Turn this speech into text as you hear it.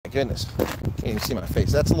goodness. Can't even see my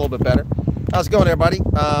face. That's a little bit better. How's it going, everybody?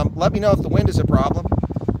 Let me know if the wind is a problem,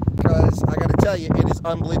 because I got to tell you, it is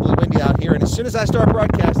unbelievably windy out here. And as soon as I start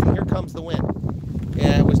broadcasting, here comes the wind.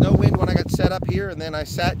 And it was no wind when I got set up here, and then I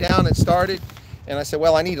sat down and started, and I said,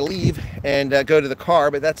 well, I need to leave and go to the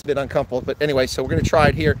car, but that's a bit uncomfortable. But anyway, so we're going to try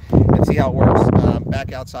it here and see how it works.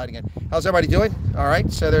 Back outside again. How's everybody doing? All right,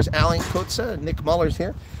 so there's Alan Kutza and Nick Muller's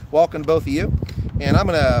here. Welcome to both of you. And I'm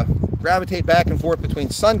going to gravitate back and forth between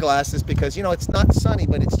sunglasses because, you know, it's not sunny,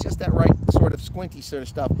 but it's just that right sort of squinty sort of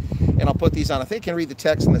stuff. And I'll put these on. I think I can read the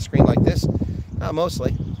text on the screen like this.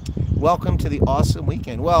 Mostly. Welcome to the awesome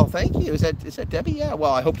weekend. Well, thank you. Is that Debbie? Yeah,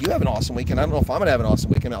 well, I hope you have an awesome weekend. I don't know if I'm going to have an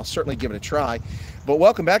awesome weekend. I'll certainly give it a try. But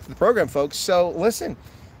welcome back to the program, folks. So, listen,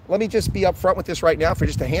 let me just be up front with this right now for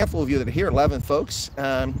just a handful of you that are here, 11 folks.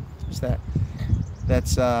 What's that?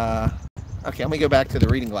 That's, okay, let me go back to the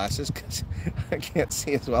reading glasses because I can't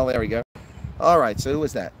see as well. There we go. All right, so who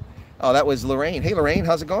was that? Oh, that was Lorraine. Hey, Lorraine,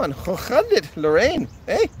 how's it going? Lorraine,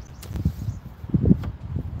 hey.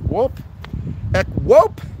 Whoop.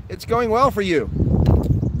 Whoop. It's going well for you.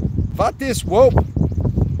 What is whoop?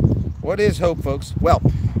 What is hope, folks? Well,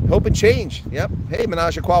 hope and change. Yep. Hey,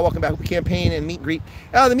 Menage a Trois, welcome back to the campaign and meet and greet.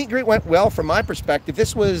 The meet and greet went well from my perspective.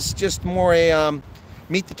 This was just more a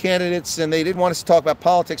meet the candidates, and they didn't want us to talk about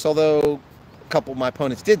politics, although a couple of my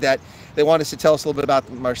opponents did that. They wanted us to tell us a little bit about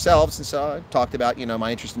ourselves, and so I talked about, you know,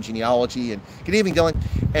 my interest in genealogy, and good evening, Dylan,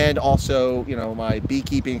 and also, you know, my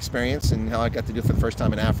beekeeping experience and how I got to do it for the first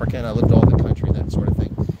time in Africa, and I lived all over the country and that sort of thing.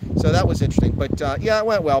 So that was interesting, but yeah, it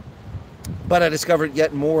went well. But I discovered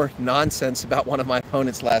yet more nonsense about one of my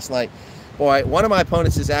opponents last night. Boy, one of my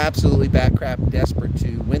opponents is absolutely backcrap desperate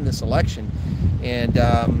to win this election, and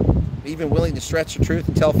even willing to stretch the truth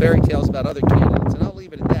and tell fairy tales about other candidates, and I'll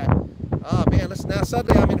leave it at that. Oh man, listen, now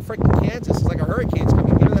suddenly I'm in freaking Kansas. It's like a hurricane's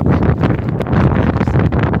coming. You know that way?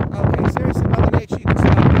 Okay, seriously, Mother Nature, you can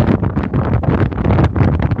stop.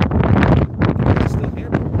 You can still hear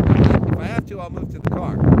me. If I have to, I'll move to the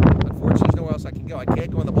car. Unfortunately, there's nowhere else I can go. I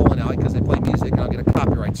can't go in the bowling alley because they play music and I'll get a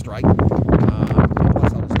copyright strike. Plus,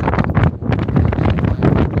 I'll just go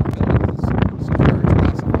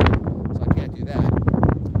so I can't do that.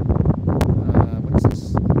 What is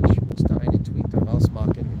this? Stein and tweet the mouse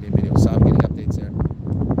mocking video. So I'm getting updates there.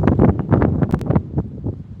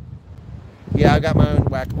 Yeah, I got my own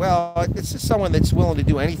whack. Well, it's just someone that's willing to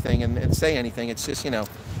do anything and say anything. It's just, you know.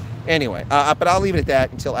 Anyway, but I'll leave it at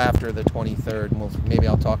that until after the 23rd. And maybe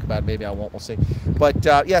I'll talk about it, maybe I won't, we'll see. But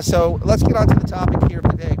yeah, so let's get on to the topic here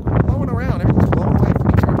today. We're blowing around, everything's blowing away from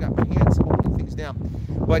me here. I've got my hands holding things down.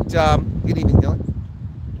 But good evening, Dylan.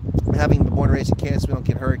 Having been born and raised in Kansas, we don't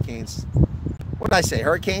get hurricanes. What did I say,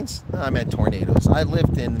 hurricanes? No, I meant tornadoes. I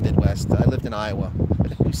lived in the Midwest. I lived in Iowa.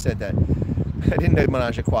 Who said that? I didn't know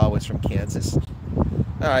Menage a Trois was from Kansas.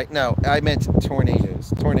 All right, no, I meant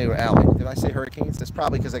tornadoes. Tornado alley. Did I say hurricanes? That's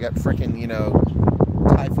probably because I got freaking, you know,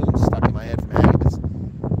 typhoons stuck in my head from Agabus.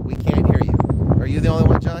 We can't hear you. Are you the only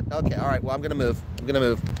one, John? Okay, all right, well, I'm going to move. I'm going to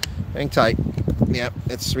move. Hang tight. Yeah,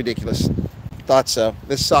 it's ridiculous. Thought so.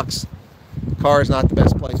 This sucks. Car is not the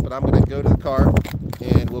best place, but I'm going to go to the car,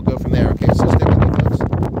 and we'll go from there. Okay, so stick with me, folks.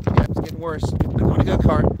 Yeah, it's getting worse. I'm going to go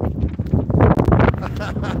car.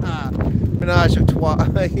 Menage a Trois.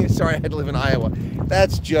 Sorry, I had to live in Iowa.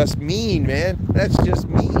 That's just mean, man. That's just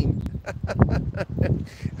mean.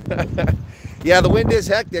 Yeah, the wind is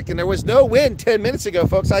hectic, and there was no wind 10 minutes ago,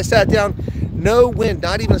 folks. I sat down, no wind,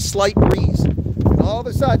 not even a slight breeze. And all of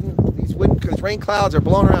a sudden, these rain clouds are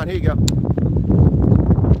blowing around. Here you go.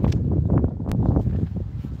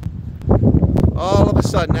 All of a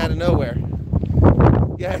sudden, out of nowhere.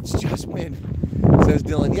 Yeah, it's just wind, says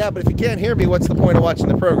Dylan. Yeah, but if you can't hear me, what's the point of watching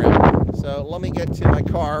the program? So let me get to my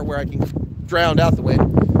car where I can drown out the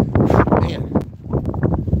wind. Man.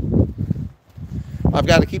 I've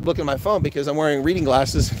got to keep looking at my phone because I'm wearing reading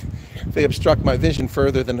glasses. They obstruct my vision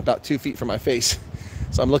further than about 2 feet from my face.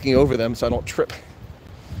 So I'm looking over them so I don't trip.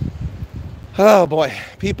 Oh boy,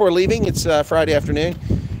 people are leaving. It's Friday afternoon,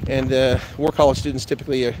 and war college students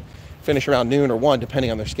typically finish around noon or 1,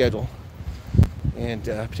 depending on their schedule. And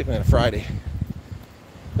particularly on a Friday.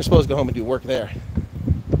 They're supposed to go home and do work there.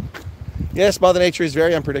 Yes, Mother Nature is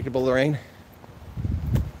very unpredictable, Lorraine.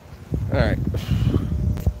 All right.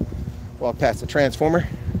 Walk past the transformer.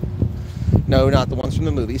 No, not the ones from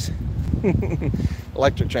the movies.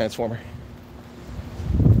 Electric transformer.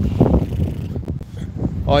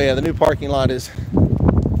 Oh yeah, the new parking lot is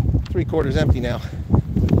 3/4 empty now.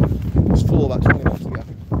 It was full about 20 minutes ago.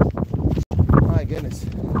 My goodness.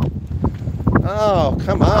 Oh,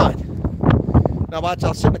 come on. Now watch,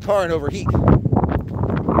 I'll sit in the car and overheat.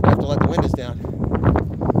 I have to let the windows down.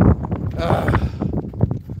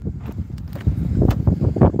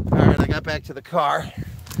 back to the car.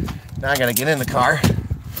 Now I gotta get in the car.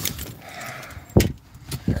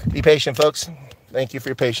 Be patient, folks. Thank you for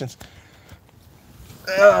your patience.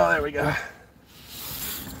 Oh, there we go.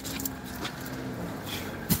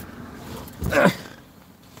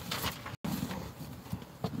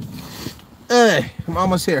 Hey, I'm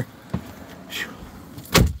almost here.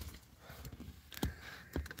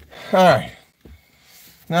 All right.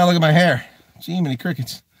 Now look at my hair. Gee, many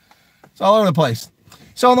crickets. It's all over the place.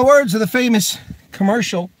 So in the words of the famous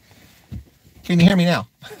commercial, can you hear me now?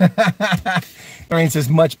 Lorraine says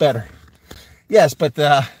much better. Yes, but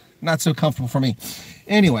not so comfortable for me.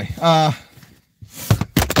 Anyway, oh,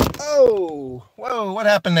 whoa, what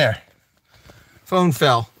happened there? Phone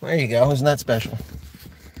fell. There you go. Isn't that special?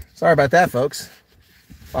 Sorry about that, folks.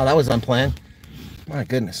 Wow, that was unplanned. My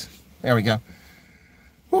goodness. There we go.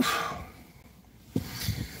 Whew.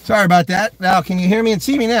 Sorry about that. Now, can you hear me and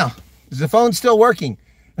see me now? Is the phone still working?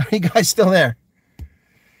 Are you guys still there?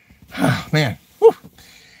 Oh, man. Whew.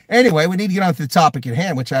 Anyway, we need to get on to the topic at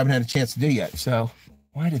hand, which I haven't had a chance to do yet. So,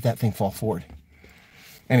 why did that thing fall forward?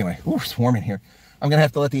 Anyway, ooh, it's warm in here. I'm going to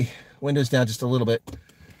have to let the windows down just a little bit.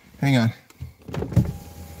 Hang on.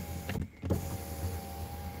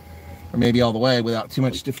 Or maybe all the way without too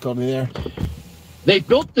much difficulty there. They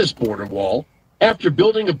built this border wall after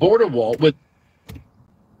building a border wall with...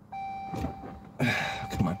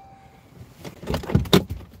 Come on.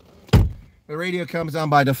 The radio comes on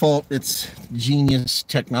by default. It's genius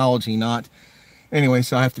technology, not. Anyway,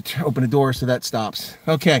 so I have to open the door so that stops.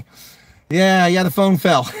 Okay. Yeah, the phone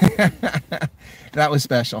fell. That was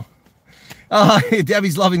special.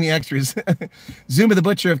 Debbie's loving the extras. Zuma, the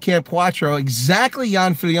butcher of Camp Quattro, exactly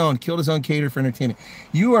Jan Fillon, killed his own caterer for entertainment.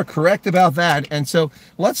 You are correct about that. And so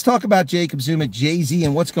let's talk about Jacob Zuma, Jay-Z,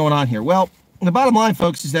 and what's going on here. Well, the bottom line,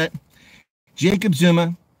 folks, is that Jacob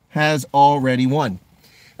Zuma has already won.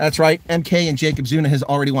 That's right. MK and Jacob Zuma has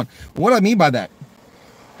already won. What do I mean by that?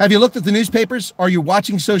 Have you looked at the newspapers? Are you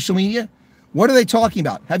watching social media? What are they talking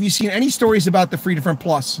about? Have you seen any stories about the Freedom Front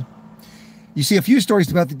Plus? You see a few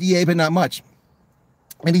stories about the DA, but not much.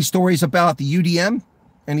 Any stories about the UDM?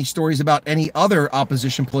 Any stories about any other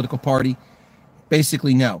opposition political party?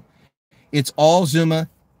 Basically, no. It's all Zuma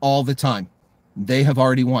all the time. They have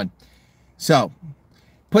already won. So,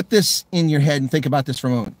 put this in your head and think about this for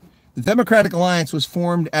a moment. The Democratic Alliance was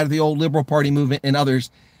formed out of the old Liberal Party movement and others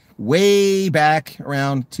way back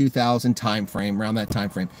around 2000 time frame, around that time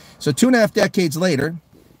frame. So 2.5 decades later,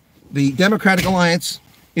 the Democratic Alliance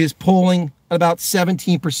is polling about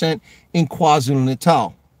 17% in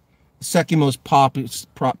KwaZulu-Natal, the second most populous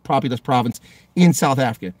province in South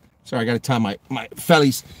Africa. Sorry, I got to tie my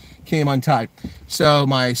fellies came untied. So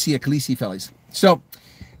my Sia Khaleesi fellies. So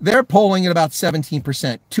they're polling at about 17%,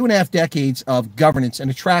 2.5 decades of governance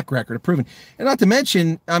and a track record of proven. And not to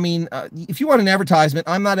mention, I mean, if you want an advertisement,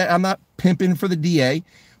 I'm not pimping for the DA,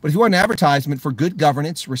 but if you want an advertisement for good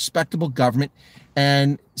governance, respectable government,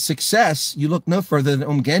 and success, you look no further than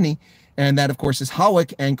Umgeni, and that, of course, is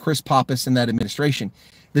Howick and Chris Pappas in that administration.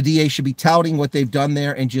 The DA should be touting what they've done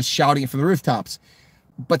there and just shouting it from the rooftops.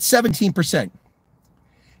 But 17%.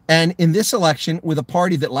 And in this election, with a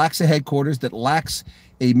party that lacks a headquarters, that lacks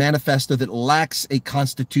a manifesto, that lacks a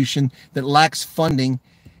constitution, that lacks funding,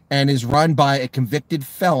 and is run by a convicted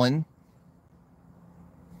felon.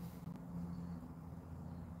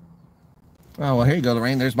 Oh, well, here you go,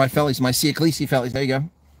 Lorraine. There's my fellies, my Sia Khaleesi fellies. There you go.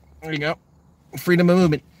 There you go. Freedom of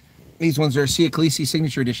movement. These ones are Sia Khaleesi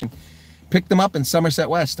signature edition. Picked them up in Somerset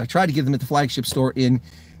West. I tried to get them at the flagship store in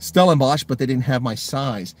Stellenbosch, but they didn't have my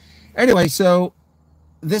size. Anyway, so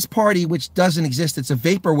this party, which doesn't exist, it's a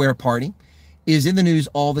vaporware party, is in the news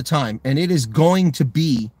all the time. And it is going to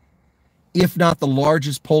be, if not the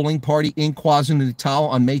largest polling party in KwaZulu-Natal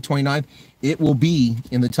on May 29th, it will be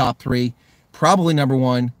in the top 3, probably number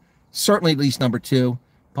 1, certainly at least number 2,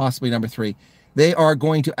 possibly number 3. They are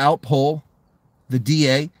going to outpoll the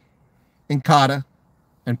DA, Inkatha,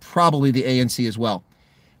 and probably the ANC as well.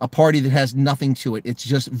 A party that has nothing to it. It's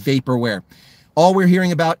just vaporware. All we're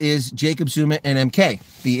hearing about is Jacob Zuma and MK.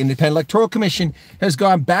 The Independent Electoral Commission has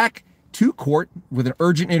gone back to court with an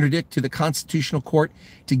urgent interdict to the Constitutional Court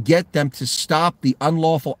to get them to stop the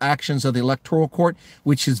unlawful actions of the Electoral Court,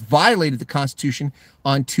 which has violated the Constitution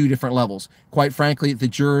on 2 different levels. Quite frankly, the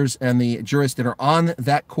jurors and the jurists that are on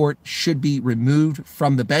that court should be removed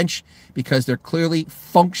from the bench because they're clearly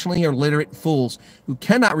functionally illiterate fools who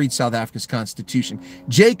cannot read South Africa's Constitution.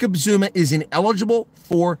 Jacob Zuma is ineligible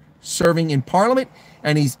for serving in Parliament,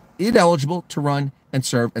 and he's ineligible to run and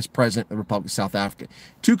serve as president of the Republic of South Africa.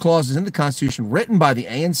 2 clauses in the Constitution written by the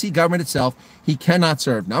ANC government itself he cannot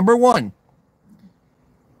serve. Number 1,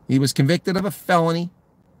 he was convicted of a felony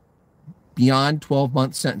beyond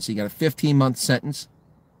 12-month sentence. He got a 15-month sentence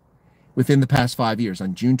within the past 5 years.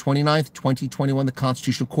 On June 29th, 2021, the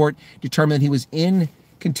Constitutional Court determined that he was in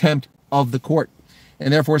contempt of the court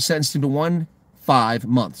and therefore sentenced him to 5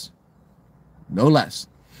 months, no less.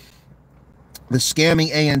 The scamming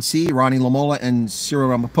ANC, Ronnie Lamola and Cyril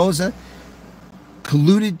Ramaphosa,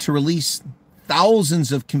 colluded to release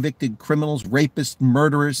thousands of convicted criminals, rapists,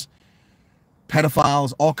 murderers,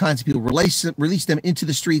 pedophiles, all kinds of people, release them into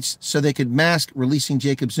the streets so they could mask releasing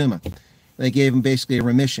Jacob Zuma. They gave him basically a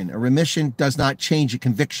remission. A remission does not change a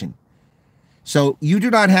conviction. So you do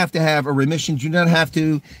not have to have a remission. You do not have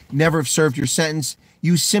to never have served your sentence.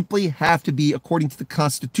 You simply have to be, according to the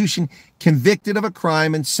Constitution, convicted of a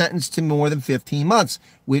crime and sentenced to more than 15 months,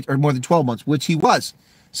 or more than 12 months, which he was.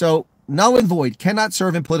 So null and void, cannot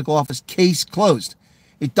serve in political office, case closed.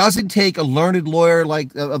 It doesn't take a learned lawyer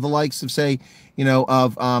like of the likes of, say, you know,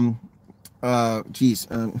 of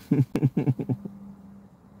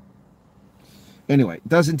anyway, it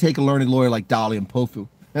doesn't take a learned lawyer like Dali and Pofu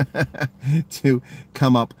to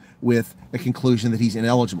come up with a conclusion that he's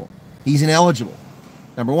ineligible. He's ineligible,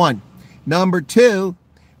 number one. Number two,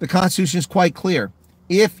 the Constitution is quite clear.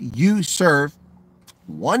 If you serve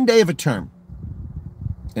 1 day of a term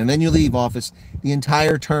and then you leave office, the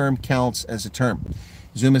entire term counts as a term.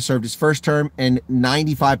 Zuma served his first term and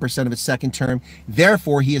 95% of his second term.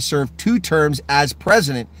 Therefore, he has served 2 terms as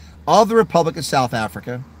president of the Republic of South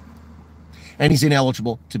Africa, and he's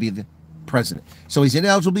ineligible to be the president. So he's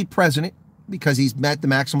ineligible to be president because he's met the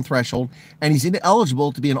maximum threshold, and he's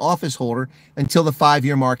ineligible to be an office holder until the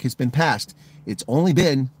 5-year mark has been passed. It's only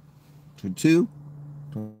been 22,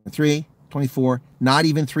 23, 24, not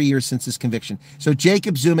even 3 years since his conviction. So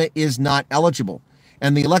Jacob Zuma is not eligible,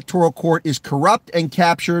 and the Electoral Court is corrupt and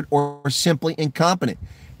captured or simply incompetent.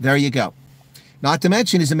 There you go. Not to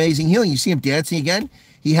mention his amazing healing. You see him dancing again?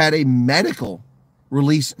 He had a medical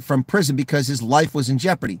release from prison because his life was in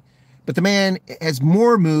jeopardy. But the man has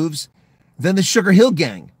more moves than the Sugar Hill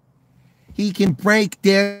Gang. He can break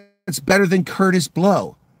dance better than Curtis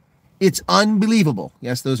Blow. It's unbelievable.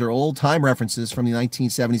 Yes, those are old-time references from the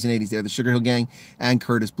 1970s and 80s. They're the Sugar Hill Gang and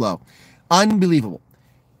Curtis Blow. Unbelievable.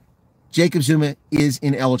 Jacob Zuma is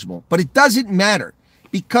ineligible. But it doesn't matter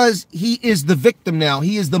because he is the victim now.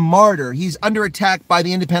 He is the martyr. He's under attack by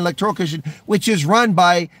the Independent Electoral Commission, which is run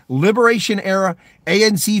by Liberation-era,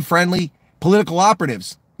 ANC-friendly political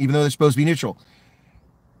operatives, even though they're supposed to be neutral.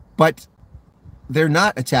 But they're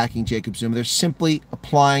not attacking Jacob Zuma. They're simply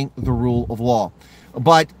applying the rule of law.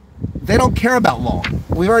 But they don't care about law.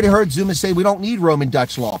 We've already heard Zuma say we don't need Roman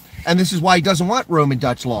Dutch law. And this is why he doesn't want Roman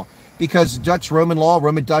Dutch law. Because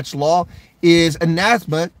Roman Dutch law is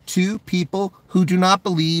anathema to people who do not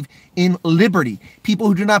believe in liberty, people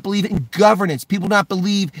who do not believe in governance, people who do not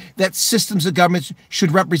believe that systems of government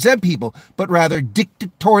should represent people, but rather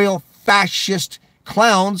dictatorial fascist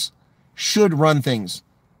clowns should run things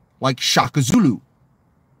like Shaka Zulu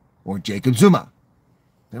or Jacob Zuma.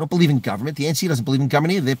 They don't believe in government. The ANC doesn't believe in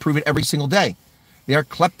government either. They prove it every single day. They are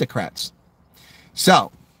kleptocrats.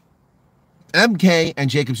 So MK and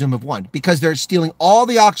Jacob Zuma have won because they're stealing all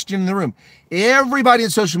the oxygen in the room. Everybody in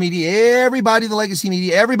social media, everybody in the legacy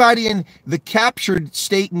media, everybody in the captured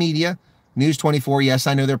state media, News 24, yes,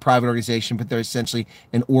 I know they're a private organization, but they're essentially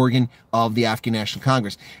an organ of the Afghan National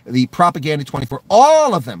Congress. The Propaganda 24,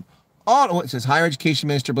 all of them, it says Higher Education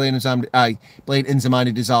Minister Blade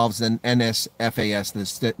Nzimande dissolves the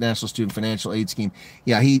NSFAS, the National Student Financial Aid Scheme.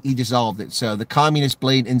 Yeah, he dissolved it. So the communist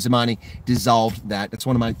Blade Nzimande dissolved that. That's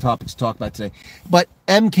one of my topics to talk about today. But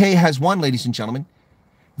MK has won, ladies and gentlemen.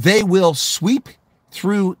 They will sweep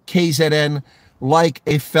through KZN like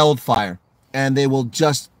a feld fire, and they will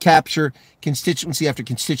just capture constituency after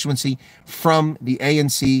constituency from the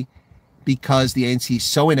ANC because the ANC is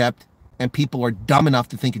so inept. And people are dumb enough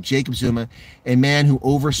to think of Jacob Zuma, a man who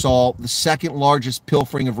oversaw the second largest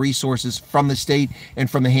pilfering of resources from the state and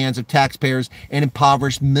from the hands of taxpayers and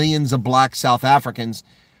impoverished millions of black South Africans.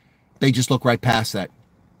 They just look right past that.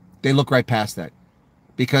 They look right past that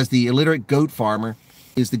because the illiterate goat farmer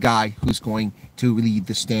is the guy who's going to lead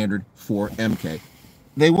the standard for MK.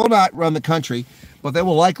 They will not run the country, but they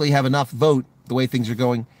will likely have enough vote, the way things are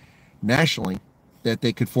going nationally, that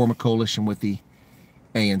they could form a coalition with the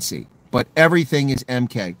ANC. But everything is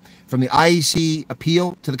MK. From the IEC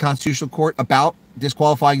appeal to the Constitutional Court about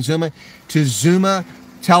disqualifying Zuma, to Zuma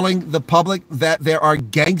telling the public that there are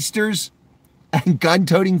gangsters and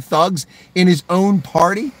gun-toting thugs in his own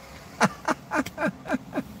party.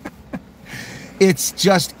 It's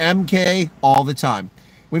just MK all the time.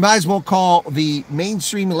 We might as well call the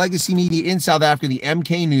mainstream legacy media in South Africa the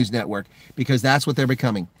MK News Network, because that's what they're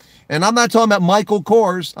becoming. And I'm not talking about Michael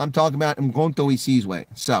Kors. I'm talking about Mgonto Isizwe.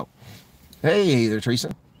 So, hey there,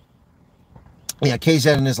 Teresa. Yeah,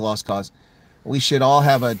 KZN is a lost cause. We should all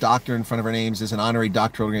have a doctor in front of our names as an honorary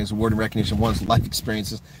doctoral degree, as award and recognition of one's life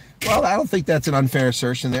experiences. Well, I don't think that's an unfair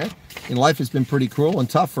assertion there. And life has been pretty cruel and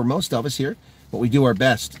tough for most of us here, but we do our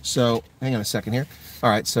best. So, hang on a second here. All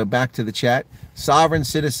right, so back to the chat. Sovereign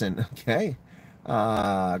Citizen, okay.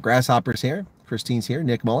 Grasshopper's here. Christine's here.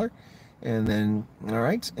 Nick Muller. And then, all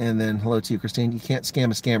right. And then, hello to you, Christine. You can't scam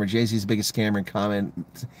a scammer. Jay-Z's the biggest scammer in comment.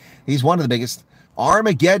 He's one of the biggest.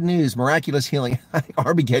 Armageddon News, miraculous healing.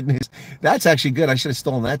 Armageddon News. That's actually good. I should have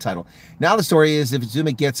stolen that title. Now the story is, if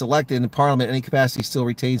Zuma gets elected in Parliament, any capacity still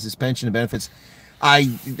retains his pension and benefits.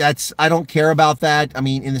 I don't care about that. I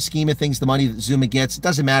mean, in the scheme of things, the money that Zuma gets, it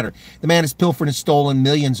doesn't matter. The man has pilfered and stolen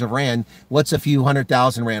millions of rand. What's a few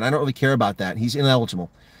 100,000 rand? I don't really care about that. He's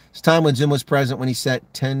ineligible. It's time when Zuma was president, when he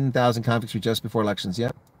set 10,000 convicts free just before elections.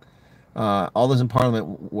 Yep. All those in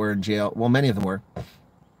Parliament were in jail. Well, many of them were.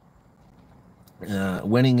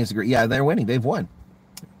 Winning is great. Yeah, they're winning. They've won.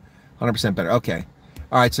 100% better. Okay.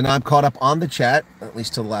 All right, so now I'm caught up on the chat, at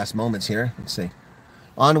least till the last moments here. Let's see.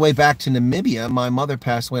 On the way back to Namibia, my mother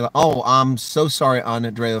passed away. Oh, I'm so sorry,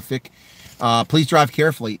 Andreovic. Please drive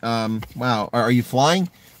carefully. Wow. Are you flying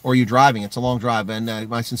or are you driving? It's a long drive. And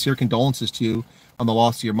my sincere condolences to you on the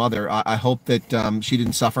loss of your mother. I hope that she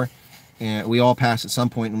didn't suffer. And we all pass at some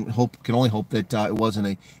point, and can only hope that it wasn't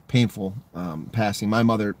a painful passing. My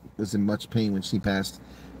mother was in much pain when she passed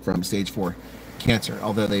from stage 4 cancer,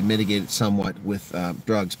 although they mitigated somewhat with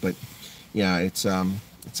drugs. But yeah, it's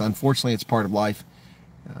unfortunately, it's part of life.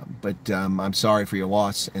 But I'm sorry for your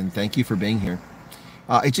loss, and thank you for being here.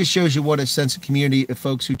 It just shows you what a sense of community of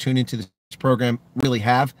folks who tune into this program really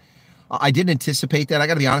have. I didn't anticipate that. I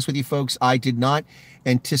got to be honest with you, folks. I did not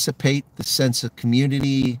anticipate the sense of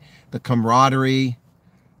community, the camaraderie,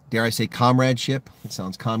 dare I say comradeship. It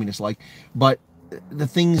sounds communist-like. But the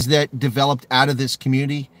things that developed out of this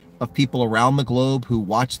community of people around the globe who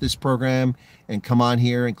watch this program and come on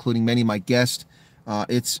here, including many of my guests,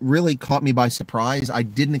 it's really caught me by surprise. I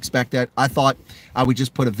didn't expect that. I thought I would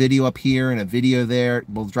just put a video up here and a video there.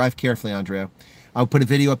 Well, drive carefully, Andrea. I would put a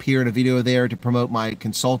video up here and a video there to promote my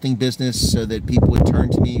consulting business so that people would turn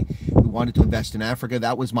to me who wanted to invest in Africa.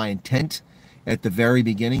 That was my intent at the very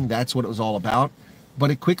beginning. That's what it was all about.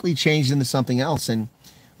 But it quickly changed into something else. And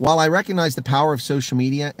while I recognize the power of social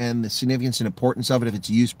media and the significance and importance of it if it's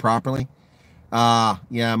used properly,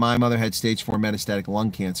 yeah, my mother had stage 4 metastatic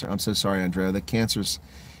lung cancer. I'm so sorry, Andrea. The cancers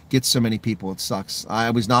get so many people. It sucks. I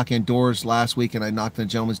was knocking on doors last week, and I knocked on a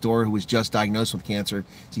gentleman's door who was just diagnosed with cancer.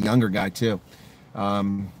 He's a younger guy, too.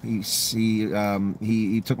 He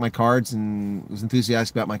took my cards and was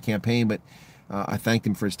enthusiastic about my campaign, but I thanked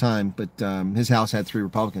him for his time. But his house had 3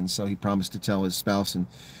 Republicans, so he promised to tell his spouse and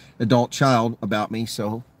adult child about me.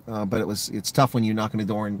 So, but it's tough when you knock on the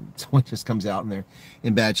door and someone just comes out and they're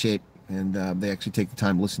in bad shape, and they actually take the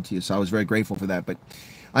time to listen to you. So I was very grateful for that. But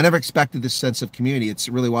I never expected this sense of community. It's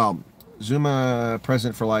really wild. Zuma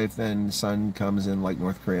president for life, then son comes in like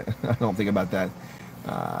North Korea. I don't think about that.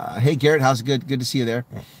 Hey Garrett, how's it? Good to see you there.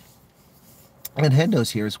 And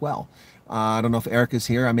Hendo's here as well. I don't know if Erica's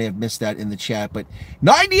here. I may have missed that in the chat, but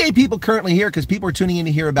 98 people currently here because people are tuning in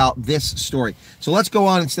to hear about this story. So let's go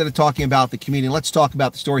on instead of talking about the community. Let's talk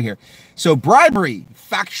about the story here. So bribery,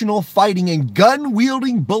 factional fighting, and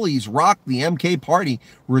gun-wielding bullies rock the MK party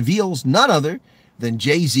reveals none other than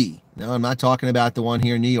Jay-Z. No, I'm not talking about the one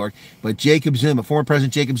here in New York, but Jacob Zuma. Former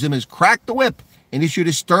President Jacob Zuma has cracked the whip and issued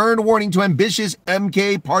a stern warning to ambitious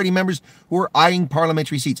MK party members who are eyeing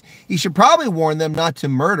parliamentary seats. He should probably warn them not to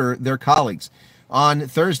murder their colleagues. On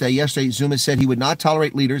yesterday, Zuma said he would not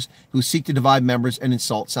tolerate leaders who seek to divide members and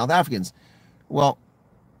insult South Africans. Well,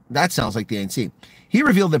 that sounds like the ANC. He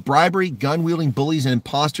revealed that bribery, gun-wielding bullies, and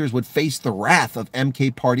imposters would face the wrath of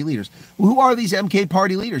MK party leaders. Well, who are these MK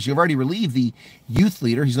party leaders? You've already relieved the youth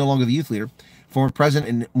leader. He's no longer the youth leader. Former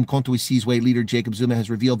President and Mkhonto Sizwe leader Jacob Zuma has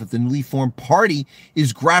revealed that the newly formed party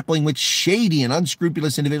is grappling with shady and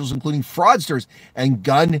unscrupulous individuals, including fraudsters and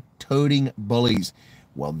gun-toting bullies.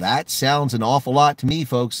 Well, that sounds an awful lot to me,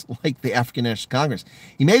 folks, like the African National Congress.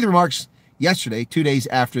 He made the remarks yesterday, 2 days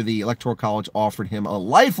after the Electoral College offered him a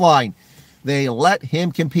lifeline. They let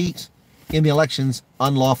him compete in the elections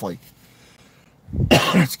unlawfully.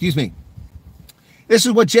 Excuse me. This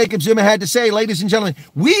is what Jacob Zuma had to say. Ladies and gentlemen,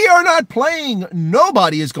 we are not playing.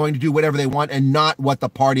 Nobody is going to do whatever they want and not what the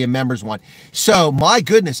party and members want. So, my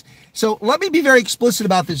goodness. So, let me be very explicit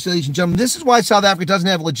about this, ladies and gentlemen. This is why South Africa doesn't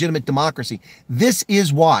have a legitimate democracy. This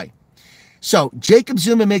is why. So Jacob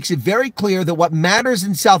Zuma makes it very clear that what matters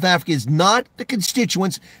in South Africa is not the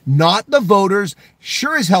constituents, not the voters,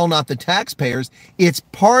 sure as hell not the taxpayers. It's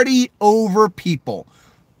party over people.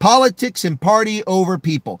 Politics and party over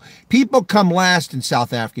people. People come last in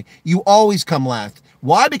South Africa. You always come last.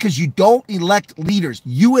 Why? Because you don't elect leaders.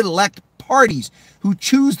 You elect parties who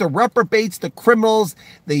choose the reprobates, the criminals,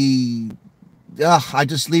 I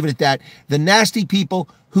just leave it at that. The nasty people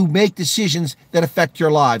who make decisions that affect your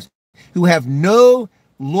lives, who have no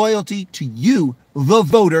loyalty to you, the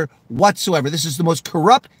voter, whatsoever. This is the most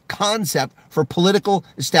corrupt concept for political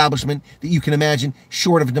establishment that you can imagine,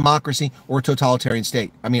 short of a democracy or a totalitarian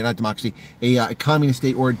state. I mean, not democracy, a communist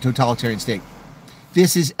state or a totalitarian state.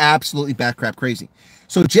 This is absolutely batcrap crazy.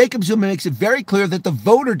 So Jacob Zuma makes it very clear that the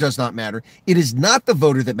voter does not matter. It is not the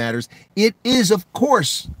voter that matters. It is, of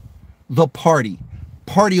course, the party.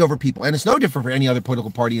 Party over people. And it's no different for any other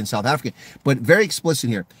political party in South Africa, but very explicit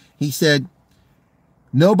here. He said,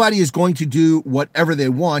 nobody is going to do whatever they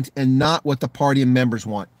want and not what the party and members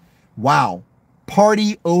want. Wow.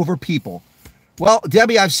 Party over people. Well,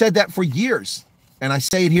 Debbie, I've said that for years, and I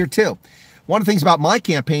say it here too. One of the things about my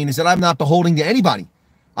campaign is that I'm not beholden to anybody.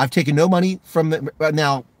 I've taken no money from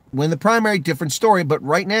now, when the primary, different story, but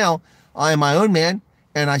right now I am my own man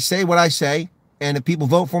and I say what I say. And if people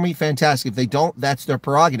vote for me, fantastic. If they don't, that's their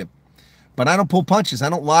prerogative. But I don't pull punches. I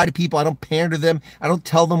don't lie to people. I don't pander to them. I don't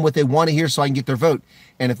tell them what they want to hear so I can get their vote.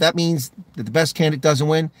 And if that means that the best candidate doesn't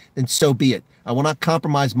win, then so be it. I will not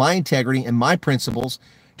compromise my integrity and my principles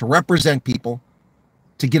to represent people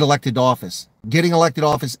to get elected to office. Getting elected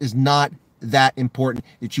office is not that important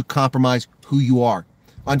that you compromise who you are.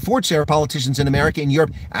 Unfortunately, our politicians in America, in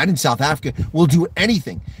Europe, and in South Africa will do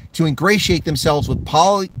anything to ingratiate themselves with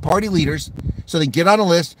party leaders so they get on a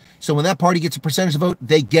list. So when that party gets a percentage of the vote,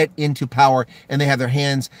 they get into power and they have their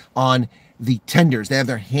hands on the tenders. They have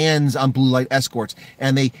their hands on blue light escorts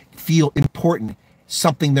and they feel important.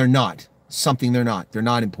 Something they're not. Something they're not. They're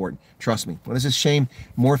not important. Trust me. What is this shame?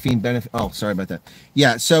 Morphine benefit. Oh, sorry about that.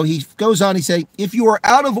 Yeah. So he goes on. He say, if you are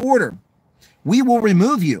out of order, we will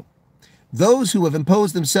remove you. Those who have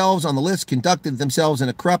imposed themselves on the list, conducted themselves in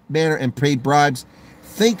a corrupt manner, and paid bribes,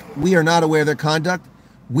 think we are not aware of their conduct.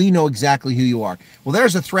 We know exactly who you are. Well,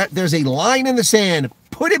 there's a threat. There's a line in the sand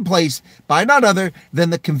put in place by none other than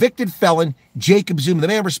the convicted felon, Jacob Zuma, the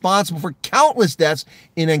man responsible for countless deaths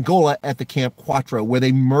in Angola at the Camp Quatro, where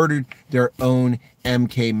they murdered their own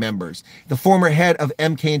MK members. The former head of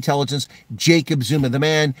MK intelligence, Jacob Zuma, the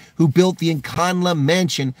man who built the Nkanla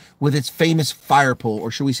mansion with its famous fire pole,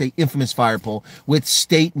 or should we say infamous fire pole, with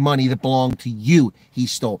state money that belonged to you, he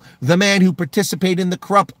stole. The man who participated in the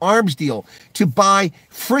corrupt arms deal to buy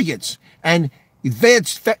frigates and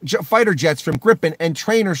advanced fighter jets from Gripen and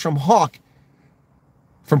trainers from Hawk,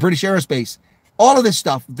 from British Aerospace. All of this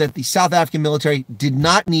stuff that the South African military did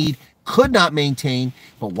not need, could not maintain.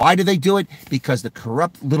 But why did they do it? Because the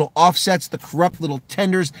corrupt little offsets, the corrupt little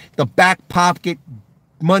tenders, the back pocket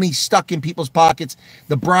money stuck in people's pockets,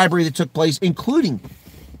 the bribery that took place, including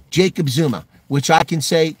Jacob Zuma, which I can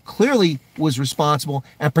say clearly was responsible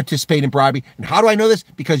and participated in bribery. And how do I know this?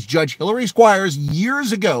 Because Judge Hilary Squires,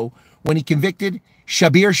 years ago, when he convicted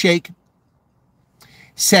Schabir Shaik,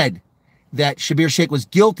 said that Schabir Shaik was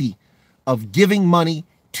guilty of giving money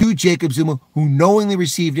to Jacob Zuma, who knowingly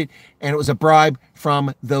received it, and it was a bribe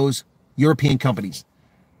from those European companies.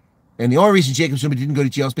 And the only reason Jacob Zuma didn't go to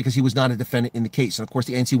jail is because he was not a defendant in the case. And of course,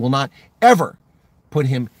 the ANC will not ever put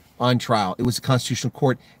him on trial. It was the Constitutional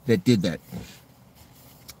Court that did that.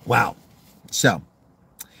 Wow. So,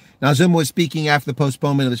 now Zuma was speaking after the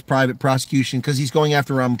postponement of his private prosecution because he's going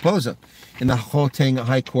after Ramaphosa in the Gauteng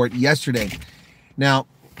High Court yesterday. Now,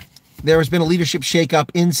 there has been a leadership shakeup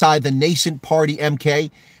inside the nascent party MK,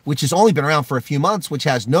 which has only been around for a few months, which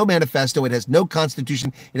has no manifesto, it has no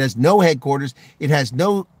constitution, it has no headquarters, it has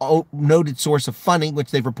no noted source of funding, which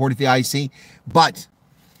they've reported to the IC, but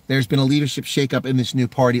there's been a leadership shakeup in this new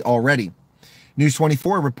party already. News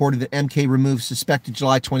 24 reported that MK removed suspected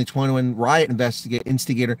July 2021 riot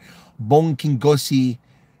instigator Bonginkosi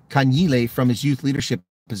Kanyile from his youth leadership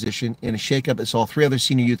position in a shakeup that saw 3 other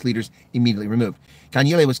senior youth leaders immediately removed.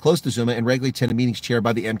 Kanyile was close to Zuma and regularly attended meetings chaired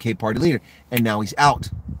by the MK party leader, and now he's out.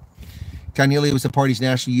 Kanyile was the party's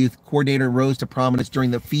national youth coordinator and rose to prominence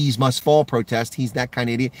during the Fees Must Fall protest. He's that kind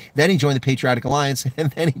of idiot. Then he joined the Patriotic Alliance, and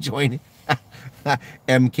then he joined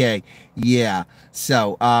MK. Yeah.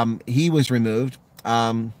 So he was removed.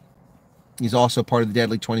 He's also part of the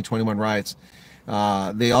deadly 2021 riots.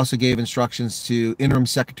 They also gave instructions to Interim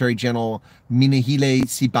Secretary General Minehile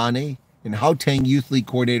Sibane and Gauteng Youth League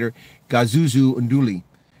Coordinator Gazuzu Nduli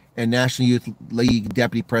and National Youth League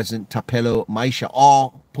Deputy President Tapelo Maisha,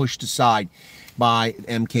 all pushed aside by the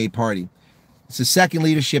MK party. It's the second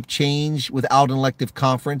leadership change without an elective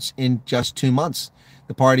conference in just 2 months.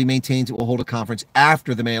 The party maintains it will hold a conference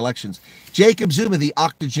after the May elections. Jacob Zuma, the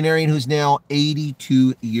octogenarian who's now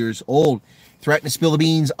 82 years old, threatened to spill the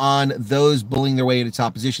beans on those bullying their way into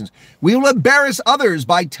top positions. We will embarrass others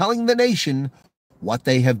by telling the nation what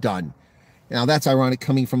they have done. Now, that's ironic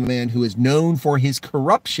coming from a man who is known for his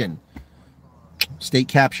corruption. State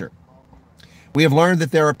capture. We have learned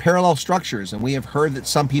that there are parallel structures, and we have heard that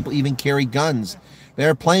some people even carry guns. They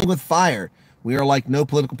are playing with fire. We are like no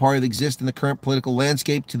political party that exists in the current political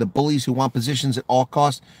landscape. To the bullies who want positions at all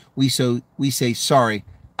costs, we say sorry,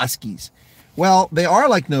 Uskies. Well, they are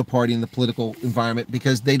like no party in the political environment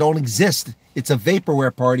because they don't exist. It's a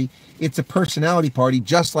vaporware party. It's a personality party,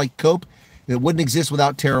 just like COPE. It wouldn't exist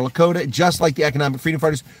without Terra Lakota, just like the Economic Freedom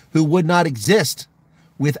Fighters, who would not exist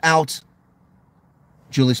without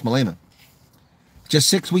Julius Malema. Just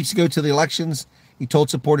 6 weeks ago to the elections, he told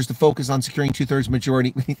supporters to focus on securing 2/3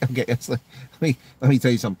 majority. Okay, let me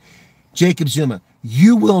tell you something. Jacob Zuma,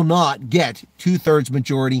 you will not get 2/3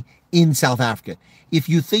 majority in South Africa. If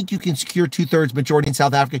you think you can secure 2/3 majority in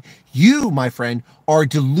South Africa, you, my friend, are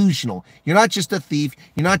delusional. You're not just a thief.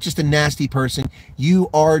 You're not just a nasty person. You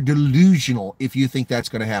are delusional if you think that's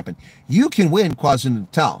going to happen. You can win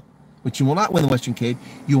KwaZulu-Natal, but you will not win the Western Cape.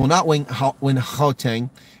 You will not win Gauteng,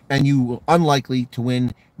 and you are unlikely to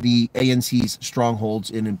win the ANC's strongholds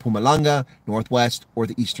in Mpumalanga, Northwest, or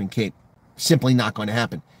the Eastern Cape. Simply not going to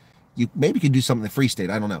happen. You maybe can do something in the Free State,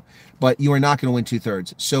 I don't know. But you are not going to win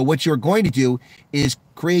 2/3. So what you're going to do is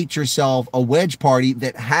create yourself a wedge party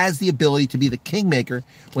that has the ability to be the kingmaker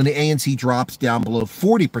when the ANC drops down below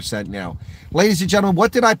 40% now. Ladies and gentlemen,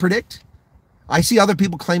 what did I predict? I see other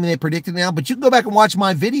people claiming they predicted now, but you can go back and watch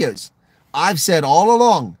my videos. I've said all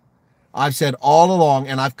along,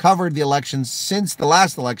 and I've covered the elections since the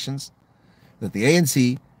last elections, that the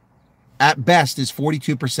ANC at best is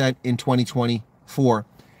 42% in 2024.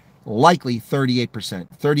 Likely 38%,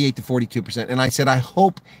 38 to 42%. And I said, I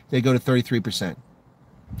hope they go to 33%.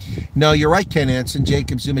 No, you're right, Ken Anson.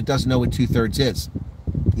 Jacob Zuma doesn't know what 2/3 is.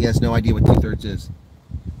 He has no idea what 2/3 is.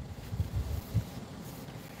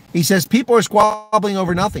 He says, people are squabbling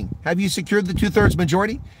over nothing. Have you secured the 2/3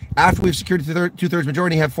 majority? After we've secured the 2/3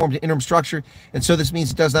 majority, have formed an interim structure. And so this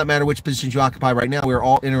means it does not matter which positions you occupy right now. We are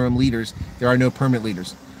all interim leaders. There are no permanent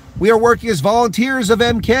leaders. We are working as volunteers of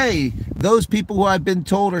MK. Those people who I've been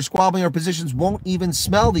told are squabbling our positions won't even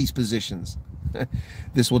smell these positions.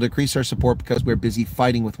 This will decrease our support because we're busy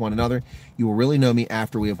fighting with one another. You will really know me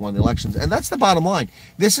after we have won the elections. And that's the bottom line.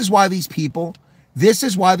 This is why these people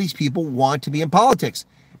want to be in politics.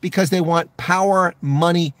 Because they want power,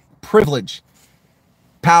 money, privilege.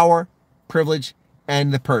 Power, privilege,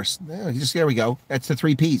 and the purse. There we go. That's the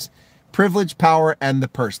 3 Ps. Privilege, power, and the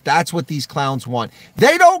purse. That's what these clowns want.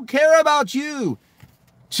 They don't care about you.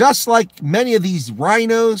 Just like many of these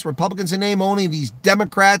rhinos, Republicans in name only, these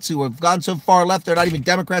Democrats who have gone so far left, they're not even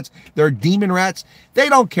Democrats, they're demon rats. They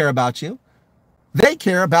don't care about you. They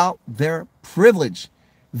care about their privilege,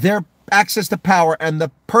 their access to power, and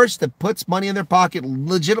the purse that puts money in their pocket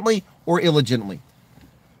legitimately or illegitimately.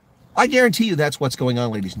 I guarantee you that's what's going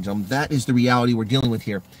on, ladies and gentlemen. That is the reality we're dealing with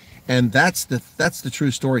here. And that's the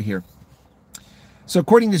true story here. So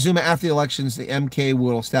according to Zuma, after the elections, the MK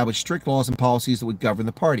will establish strict laws and policies that would govern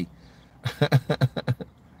the party.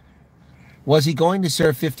 Was he going to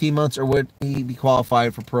serve 15 months or would he be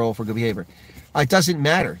qualified for parole for good behavior? It doesn't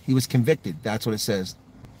matter. He was convicted. That's what it says.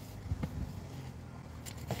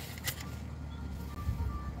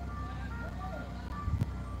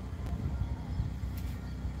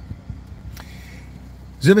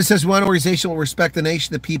 Zuma says one organization will respect the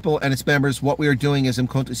nation, the people, and its members. What we are doing as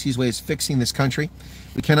Mkhonto Sizwe is fixing this country.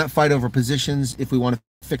 We cannot fight over positions if we want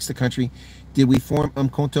to fix the country. Did we form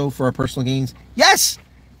Mkhonto for our personal gains? Yes!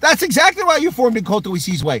 That's exactly why you formed Mkhonto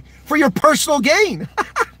Sizwe. For your personal gain.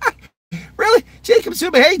 Really? Jacob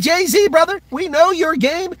Zuma, hey, Jay-Z, brother, we know your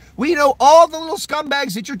game. We know all the little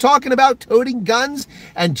scumbags that you're talking about toting guns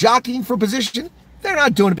and jockeying for position. They're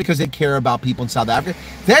not doing it because they care about people in South Africa.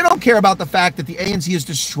 They don't care about the fact that the ANC has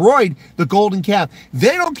destroyed the golden calf.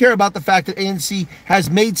 They don't care about the fact that ANC has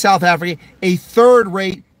made South Africa a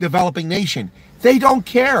third-rate developing nation. They don't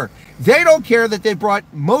care. They don't care that they brought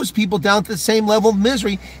most people down to the same level of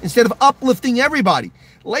misery instead of uplifting everybody.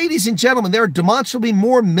 Ladies and gentlemen, there are demonstrably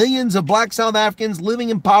more millions of black South Africans living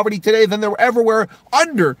in poverty today than there ever were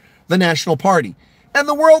under the National Party. And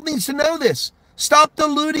the world needs to know this. Stop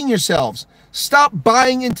deluding yourselves. Stop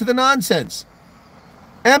buying into the nonsense.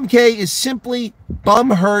 MK is simply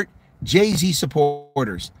bum-hurt Jay-Z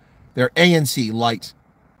supporters. They're ANC light.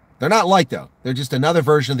 They're not light, though. They're just another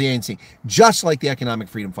version of the ANC, just like the economic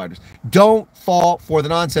freedom fighters. Don't fall for the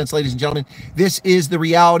nonsense, ladies and gentlemen. This is the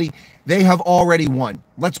reality. They have already won.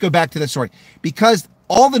 Let's go back to the story. Because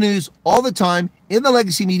all the news, all the time, in the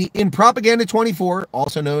legacy media, in Propaganda 24,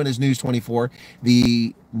 also known as News 24,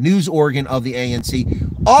 the news organ of the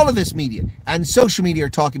ANC, all of this media and social media are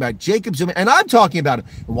talking about Jacob Zuma, and I'm talking about him.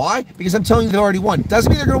 Why? Because I'm telling you they already won.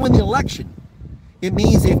 Doesn't mean they're going to win the election. It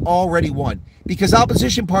means they've already won. Because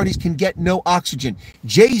opposition parties can get no oxygen.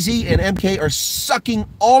 Jay-Z and MK are sucking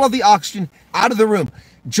all of the oxygen out of the room.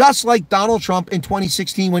 Just like Donald Trump in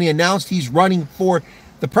 2016 when he announced he's running for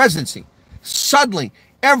the presidency. Suddenly,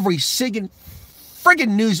 every friggin'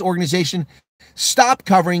 news organization stopped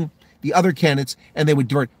covering the other candidates, and they would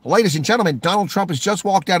divert. Ladies and gentlemen, Donald Trump has just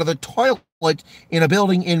walked out of the toilet in a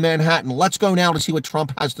building in Manhattan. Let's go now to see what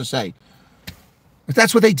Trump has to say. But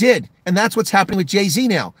that's what they did, and that's what's happening with Jay-Z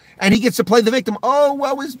now. And he gets to play the victim. Oh,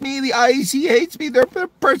 woe is me. The IEC hates me. They're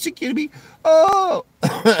persecuting me. Oh.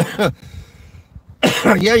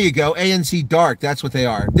 There you go. ANC dark. That's what they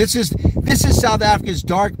are. This is South Africa's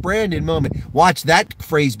dark Brandon moment. Watch that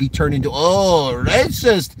phrase be turned into, oh,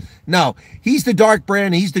 racist. No, he's the dark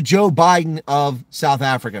Brandon. He's the Joe Biden of South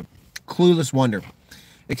Africa. Clueless wonder.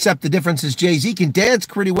 Except the difference is Jay-Z can dance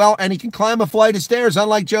pretty well, and he can climb a flight of stairs,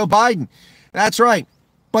 unlike Joe Biden. That's right.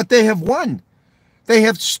 But they have won. They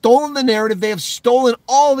have stolen the narrative. They have stolen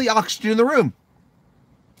all the oxygen in the room.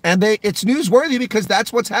 And it's newsworthy because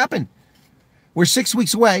that's what's happened. We're 6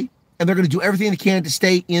 weeks away, and they're going to do everything they can to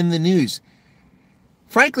stay in the news.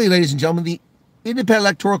 Frankly, ladies and gentlemen, the Independent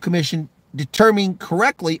Electoral Commission determined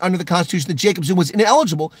correctly under the Constitution that Jacob Zuma was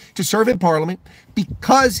ineligible to serve in Parliament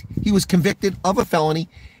because he was convicted of a felony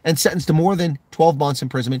and sentenced to more than 12 months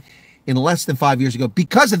imprisonment in less than 5 years ago.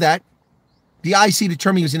 Because of that, the IC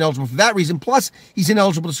determined he was ineligible for that reason. Plus, he's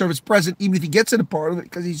ineligible to serve as president even if he gets into Parliament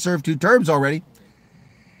because he served 2 terms already.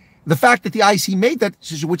 The fact that the IC made that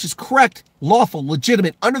decision, which is correct, lawful,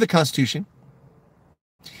 legitimate under the Constitution,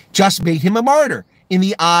 just made him a martyr in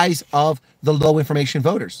the eyes of the low information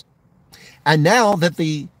voters. And now that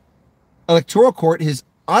the Electoral Court has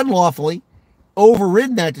unlawfully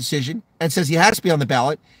overridden that decision and says he has to be on the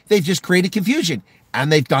ballot, they've just created confusion.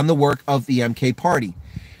 And they've done the work of the MK party.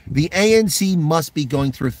 The ANC must be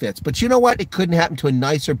going through fits. But you know what? It couldn't happen to a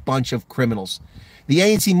nicer bunch of criminals. The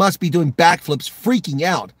ANC must be doing backflips, freaking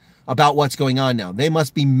out about what's going on now. They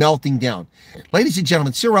must be melting down. Ladies and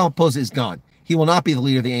gentlemen, Cyril Ramaphosa is gone. He will not be the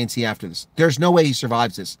leader of the ANC after this. There's no way he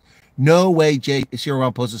survives this. No way Cyril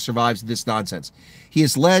Ramaphosa survives this nonsense. He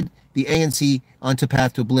has led the ANC onto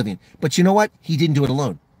path to oblivion. But you know what? He didn't do it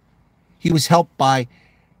alone. He was helped by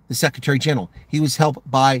the Secretary General. He was helped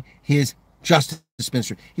by his Justice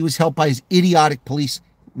Minister. He was helped by his idiotic police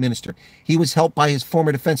minister. He was helped by his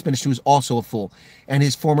former defense minister, who was also a fool, and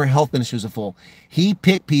his former health minister was a fool. He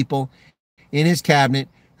picked people in his cabinet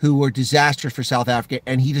who were disastrous for South Africa,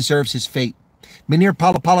 and he deserves his fate. Munir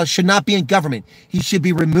Palapala should not be in government. He should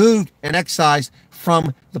be removed and excised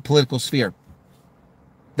from the political sphere.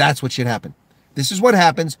 That's what should happen. This is what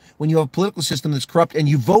happens when you have a political system that's corrupt and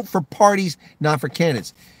you vote for parties, not for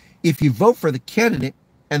candidates. If you vote for the candidate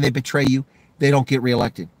and they betray you, they don't get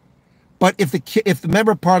reelected. But if the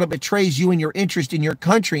member of parliament betrays you and your interest in your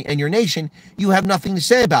country and your nation, you have nothing to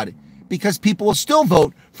say about it because people will still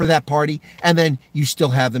vote for that party and then you still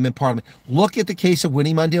have them in parliament. Look at the case of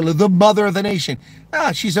Winnie Mandela, the mother of the nation.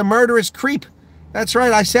 Ah, she's a murderous creep. That's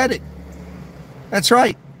right, I said it. That's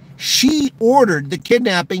right. She ordered the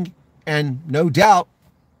kidnapping and no doubt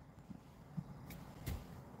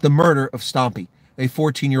the murder of Stompy, a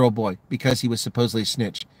 14-year-old boy, because he was supposedly a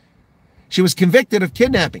snitch. She was convicted of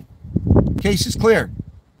kidnapping. Case is clear.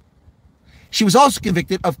 She was also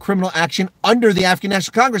convicted of criminal action under the African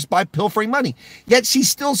National Congress by pilfering money. Yet she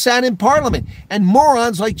still sat in parliament. And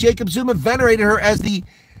morons like Jacob Zuma venerated her as the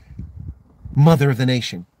mother of the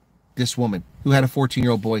nation. This woman who had a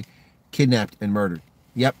 14-year-old boy kidnapped and murdered.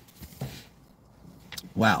 Yep.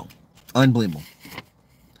 Wow. Unbelievable.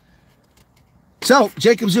 So,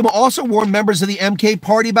 Jacob Zuma also warned members of the MK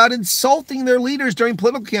party about insulting their leaders during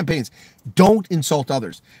political campaigns. Don't insult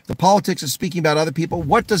others. The politics of speaking about other people,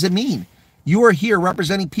 what does it mean? You are here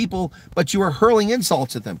representing people, but you are hurling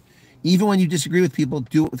insults at them. Even when you disagree with people,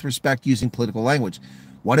 do it with respect using political language.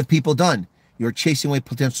 What have people done? You're chasing away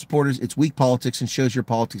potential supporters. It's weak politics and shows your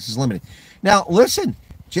politics is limited. Now, listen,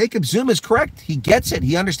 Jacob Zuma is correct. He gets it.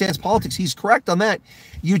 He understands politics. He's correct on that.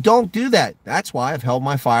 You don't do that. That's why I've held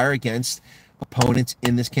my fire against opponents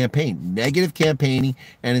in this campaign. Negative campaigning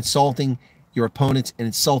and insulting your opponents and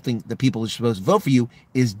insulting the people who are supposed to vote for you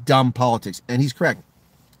is dumb politics. And he's correct.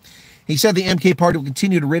 He said the MK party will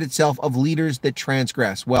continue to rid itself of leaders that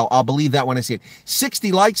transgress. Well, I'll believe that when I see it.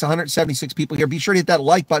 60 likes, 176 people here. Be sure to hit that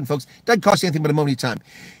like button, folks. Doesn't cost you anything but a moment of time.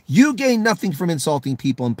 You gain nothing from insulting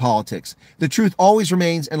people in politics. The truth always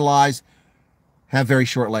remains, and lies have very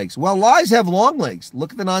short legs. Well, lies have long legs.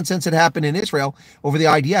 Look at the nonsense that happened in Israel over the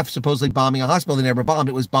IDF supposedly bombing a hospital. They never bombed.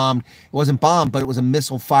 It was bombed. It wasn't bombed, but it was a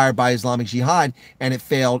missile fired by Islamic Jihad, and it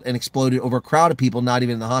failed and exploded over a crowd of people, not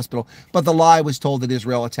even in the hospital. But the lie was told that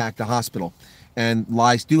Israel attacked the hospital. And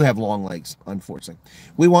lies do have long legs, unfortunately.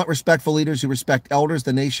 We want respectful leaders who respect elders,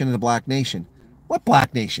 the nation, and the black nation. What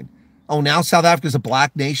black nation? Oh, now South Africa's a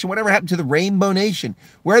black nation? Whatever happened to the Rainbow Nation?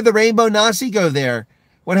 Where'd the Rainbow Nazi go there?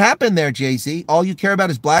 What happened there, Jay-Z? All you care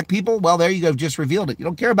about is black people? Well, there you go. Just revealed it. You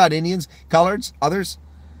don't care about Indians, coloreds, others.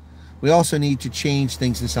 We also need to change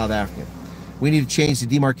things in South Africa. We need to change the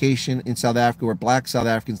demarcation in South Africa where black South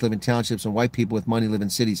Africans live in townships and white people with money live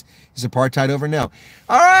in cities. Is apartheid over? No.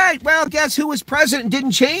 All right. Well, guess who was president and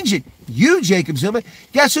didn't change it? You, Jacob Zuma.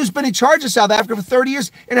 Guess who's been in charge of South Africa for 30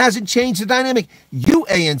 years and hasn't changed the dynamic? You,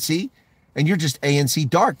 ANC. And you're just ANC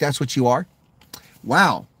dark. That's what you are.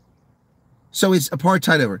 Wow. So is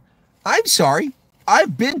apartheid over? I'm sorry.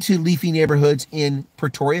 I've been to leafy neighborhoods in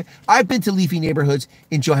Pretoria. I've been to leafy neighborhoods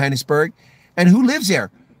in Johannesburg. And who lives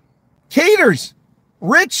there? Caters,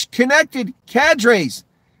 rich, connected cadres,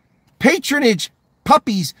 patronage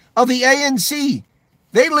puppies of the ANC.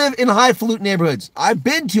 They live in highfalutin neighborhoods. I've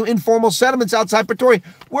been to informal settlements outside Pretoria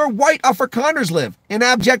where white Afrikaners live in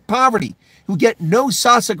abject poverty who get no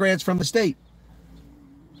SASA grants from the state.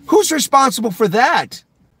 Who's responsible for that?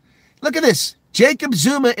 Look at this. Jacob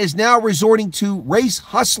Zuma is now resorting to race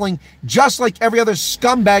hustling just like every other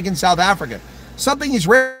scumbag in South Africa. Something he's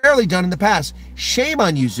rarely done in the past. Shame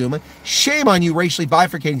on you, Zuma. Shame on you, racially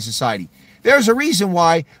bifurcating society. There's a reason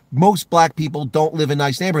why most black people don't live in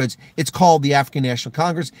nice neighborhoods. It's called the African National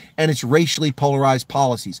Congress, and it's racially polarized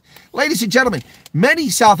policies. Ladies and gentlemen, many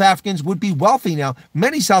South Africans would be wealthy now.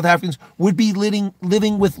 Many South Africans would be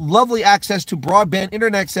living with lovely access to broadband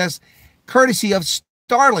internet access, courtesy of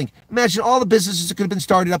Starlink. Imagine all the businesses that could have been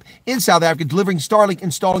started up in South Africa, delivering Starlink,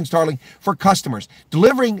 installing Starlink for customers,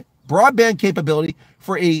 delivering broadband capability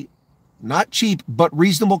for a not cheap but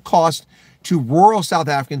reasonable cost to rural South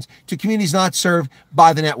Africans, to communities not served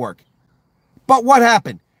by the network. But what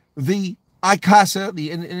happened? The ICASA,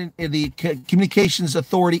 the Communications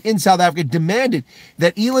Authority in South Africa, demanded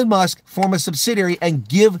that Elon Musk form a subsidiary and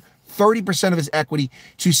give 30% of his equity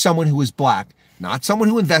to someone who is black. Not someone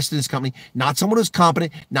who invested in this company, not someone who's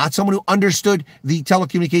competent, not someone who understood the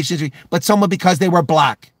telecommunications industry, but someone because they were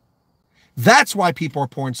black. That's why people are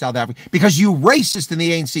poor in South Africa, because you racist in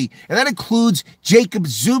the ANC. And that includes Jacob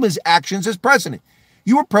Zuma's actions as president.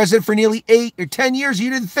 You were president for nearly 8 or 10 years. You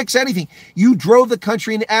didn't fix anything. You drove the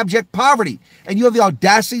country into abject poverty. And you have the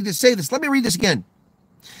audacity to say this. Let me read this again.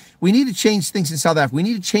 We need to change things in South Africa. We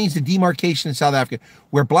need to change the demarcation in South Africa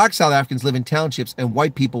where black South Africans live in townships and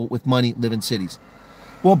white people with money live in cities.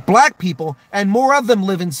 Well, black people, and more of them,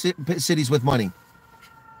 live in cities with money.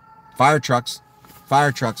 Fire trucks.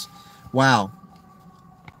 Fire trucks. Wow.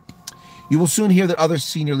 You will soon hear that other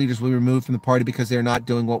senior leaders will be removed from the party because they are not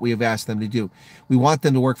doing what we have asked them to do. We want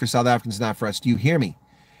them to work for South Africans, not for us. Do you hear me?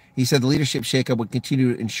 He said the leadership shakeup would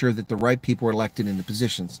continue to ensure that the right people are elected into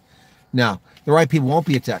positions. Now, the right people won't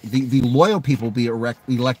be attacked. The loyal people will be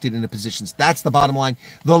elected into positions. That's the bottom line.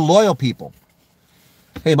 The loyal people.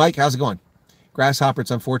 Hey, Mike, how's it going? Grasshopper,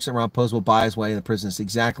 it's unfortunate Ron Pose will buy his way in the prisons.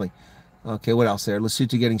 Exactly. Okay, what else there?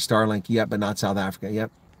 Lesotho getting Starlink. Yep, but not South Africa.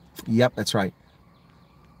 Yep. Yep, that's right.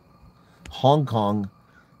 Hong Kong.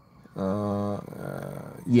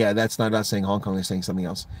 Yeah, that's not us saying Hong Kong. They're saying something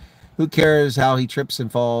else. Who cares how he trips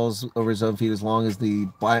and falls over his own feet as long as the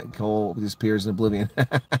black hole disappears in oblivion?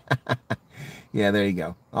 Yeah, there you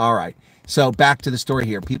go. All right. So back to the story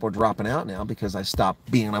here. People are dropping out now because I stopped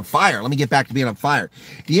being on fire. Let me get back to being on fire.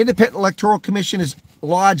 The Independent Electoral Commission has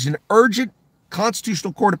lodged an urgent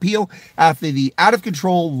constitutional court appeal after the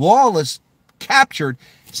out-of-control, lawless, captured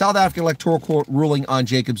South African Electoral Court ruling on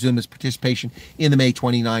Jacob Zuma's participation in the May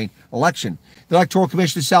 29 election. The Electoral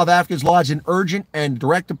Commission of South Africa has lodged an urgent and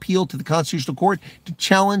direct appeal to the Constitutional Court to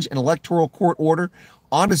challenge an electoral court order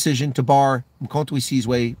on decision to bar Mkhonto we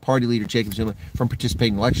Sizwe party leader Jacob Zuma from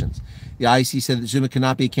participating in elections. The IEC said that Zuma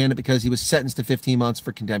cannot be a candidate because he was sentenced to 15 months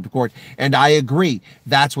for contempt of court. And I agree.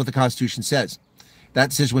 That's what the Constitution says.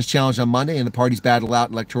 That decision was challenged on Monday, and the parties battled out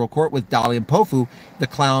in electoral court with Dalian Mpofu, the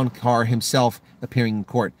clown car himself, appearing in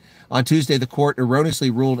court. On Tuesday, the court erroneously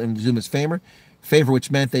ruled in Zuma's favor, which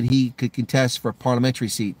meant that he could contest for a parliamentary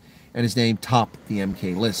seat, and his name topped the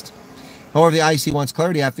MK list. However, the IEC wants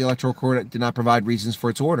clarity after the Electoral Court did not provide reasons for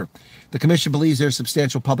its order. The Commission believes there is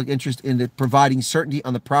substantial public interest in providing certainty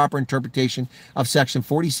on the proper interpretation of Section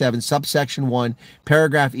 47, subsection 1,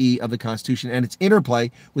 paragraph E of the Constitution and its interplay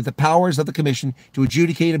with the powers of the Commission to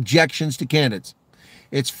adjudicate objections to candidates.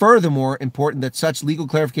 It's furthermore important that such legal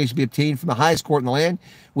clarification be obtained from the highest court in the land,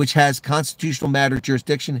 which has constitutional matter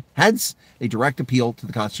jurisdiction, hence a direct appeal to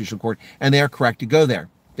the Constitutional Court, and they are correct to go there.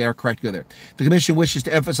 They are correct to go there. The Commission wishes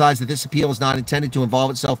to emphasize that this appeal is not intended to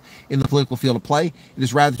involve itself in the political field of play. It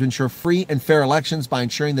is rather to ensure free and fair elections by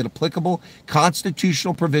ensuring that applicable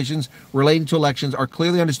constitutional provisions relating to elections are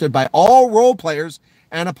clearly understood by all role players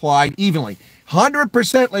and applied evenly.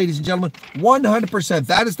 100%, ladies and gentlemen, 100%.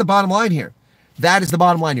 That is the bottom line here. That is the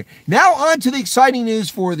bottom line here. Now on to the exciting news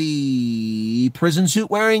for the prison suit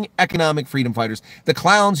wearing economic freedom fighters, the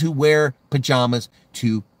clowns who wear pajamas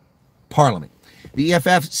to Parliament. The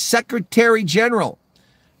EFF Secretary General,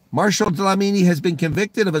 Marshall Dlamini, has been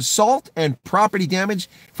convicted of assault and property damage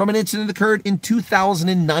from an incident that occurred in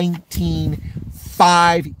 2019,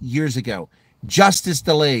 5 years ago. Justice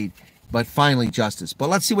delayed, but finally justice. But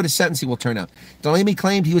let's see what his sentencing will turn out. Dlamini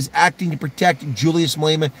claimed he was acting to protect Julius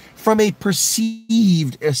Malema from a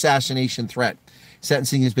perceived assassination threat.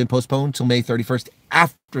 Sentencing has been postponed till May 31st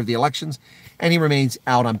after the elections, and he remains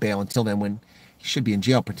out on bail until then, when he should be in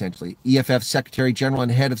jail potentially. EFF Secretary General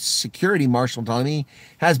and Head of Security Marshall Dlamini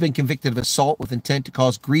has been convicted of assault with intent to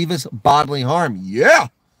cause grievous bodily harm. Yeah!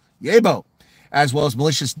 Yabo! As well as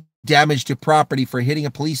malicious damage to property for hitting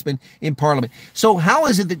a policeman in Parliament. So how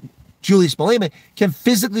is it that Julius Malema can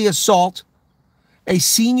physically assault a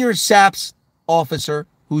senior SAPS officer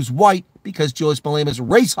who's white because Julius Malema's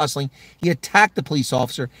race hustling? He attacked the police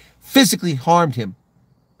officer, physically harmed him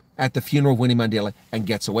at the funeral of Winnie Mandela, and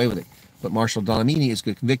gets away with it. But Marshall Dlamini is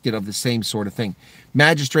convicted of the same sort of thing.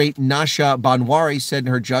 Magistrate Nasha Banwari said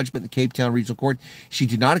in her judgment in the Cape Town Regional Court she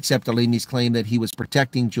did not accept Dlamini's claim that he was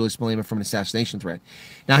protecting Julius Malema from an assassination threat.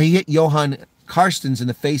 Now, he hit Johan Karstens in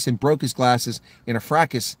the face and broke his glasses in a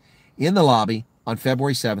fracas in the lobby on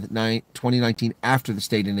February 7th, 2019, after the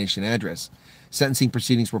State of the Nation address. Sentencing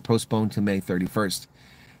proceedings were postponed to May 31st.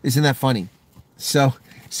 Isn't that funny? So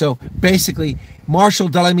basically, Marshall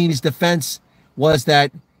Dlamini's defense was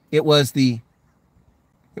that it was the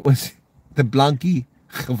Blanqui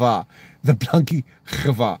Chava. The Blanqui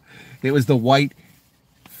Chava. It was the white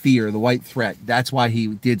fear, the white threat. That's why he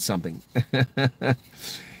did something.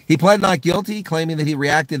 He pled not guilty, claiming that he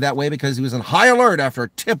reacted that way because he was on high alert after a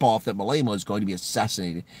tip-off that Malema was going to be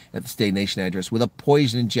assassinated at the State of the Nation address with a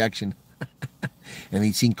poison injection. And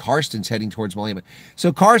he'd seen Karstens heading towards Malema.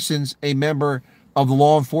 So Karstens, a member of the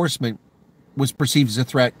law enforcement, was perceived as a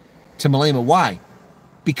threat to Malema. Why?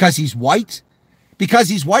 Because he's white? Because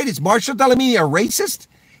he's white, is Marshall Dlamini a racist?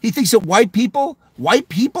 He thinks that white people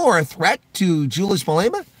are a threat to Julius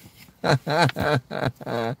Malema?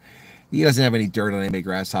 He doesn't have any dirt on anybody,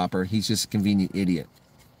 grasshopper. He's just a convenient idiot.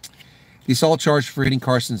 The assault charge for hitting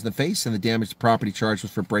Karstens in the face and the damage to property charge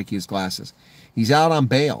was for breaking his glasses. He's out on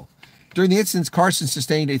bail. During the incident, Karstens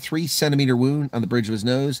sustained a 3-centimeter wound on the bridge of his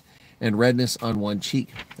nose and redness on one cheek.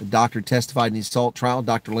 The doctor testified in the assault trial.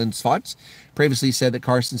 Dr. Lynn Sfox previously said that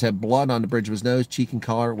Karstens had blood on the bridge of his nose, cheek, and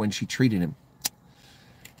collar when she treated him.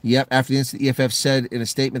 Yep, after the incident, EFF said in a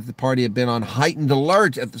statement that the party had been on heightened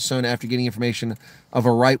alert at the zone after getting information of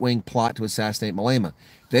a right-wing plot to assassinate Malema.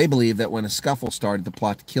 They believe that when a scuffle started, the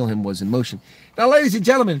plot to kill him was in motion. Now, ladies and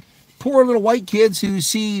gentlemen, poor little white kids who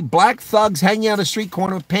see black thugs hanging out a street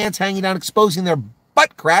corner with pants hanging down, exposing their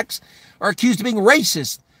butt cracks, are accused of being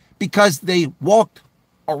racist because they walked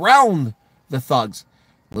around the thugs.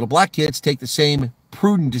 Little black kids take the same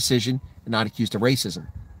prudent decision and not accused of racism.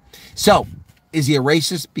 So, is he a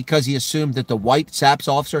racist because he assumed that the white SAPS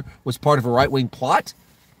officer was part of a right-wing plot?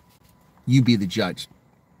 You be the judge.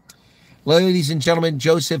 Ladies and gentlemen,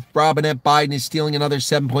 Joseph Robinette Biden is stealing another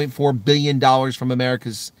 $7.4 billion from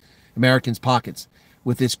Americans' pockets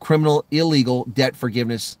with this criminal illegal debt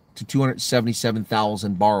forgiveness to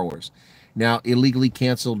 277,000 borrowers. Now, illegally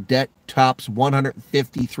canceled debt tops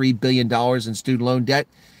 $153 billion in student loan debt,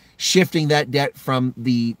 shifting that debt from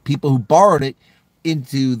the people who borrowed it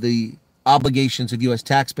into the obligations of U.S.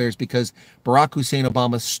 taxpayers because Barack Hussein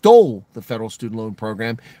Obama stole the federal student loan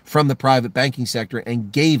program from the private banking sector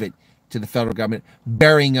and gave it to the federal government,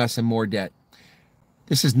 burying us in more debt.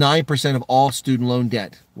 This is 9% of all student loan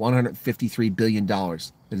debt, $153 billion,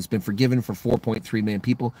 that has been forgiven for 4.3 million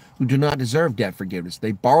people who do not deserve debt forgiveness.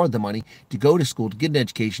 They borrowed the money to go to school, to get an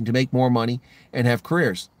education, to make more money, and have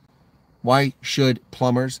careers. Why should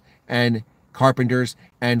plumbers and carpenters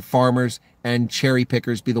and farmers and cherry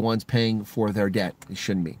pickers be the ones paying for their debt? It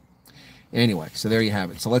shouldn't be. Anyway, so there you have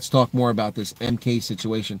it. So let's talk more about this MK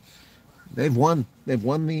situation. They've won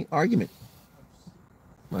the argument.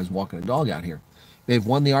 I was walking a dog out here. They've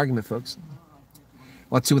won the argument, folks.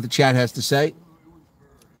 Let's see what the chat has to say.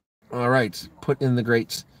 All right, put in the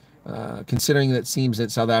greats. Considering that it seems that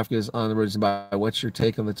South Africa is on the road to Zimbabwe, what's your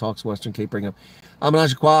take on the talks Western Cape bring up?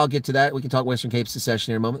 I'll get to that. We can talk Western Cape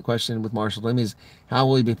secession in a moment. The question with Marshall Lim is, how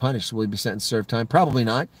will he be punished? Will he be sentenced to serve time? Probably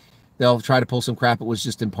not. They'll try to pull some crap. It was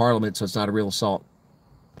just in Parliament, so it's not a real assault.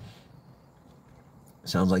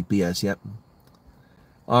 Sounds like BS, yep.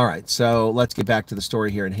 All right, so let's get back to the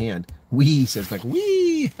story here in hand. We says like,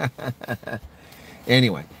 we.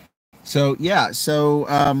 Anyway, so yeah,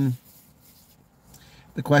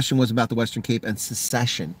 the question was about the Western Cape and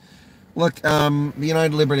secession. Look, the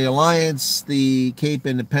United Liberty Alliance, the Cape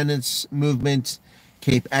Independence Movement,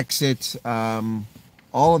 Cape Exit,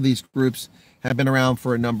 all of these groups have been around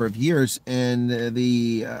for a number of years, and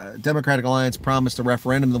the Democratic Alliance promised a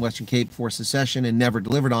referendum in the Western Cape for secession and never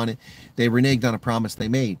delivered on it. They reneged on a promise they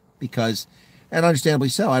made because, and understandably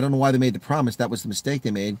so, I don't know why they made the promise. That was the mistake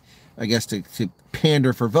they made, I guess, to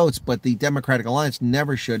pander for votes, but the Democratic Alliance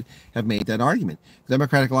never should have made that argument. The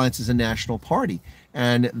Democratic Alliance is a national party,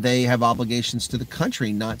 and they have obligations to the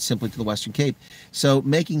country, not simply to the Western Cape. So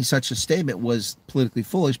making such a statement was politically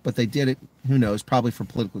foolish, but they did it, who knows, probably for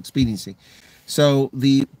political expediency. So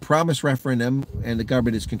the promise referendum, and the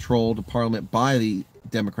government is controlled, the parliament, by the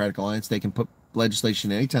Democratic Alliance. They can put legislation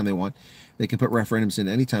anytime they want. They can put referendums in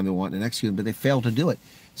anytime they want and execute them, but they failed to do it.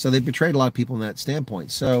 So they've betrayed a lot of people in that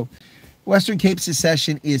standpoint. So Western Cape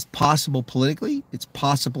secession is possible politically. It's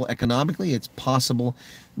possible economically. It's possible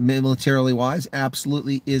militarily wise.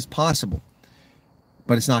 Absolutely is possible.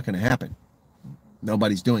 But it's not going to happen.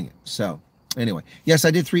 Nobody's doing it. So anyway, yes,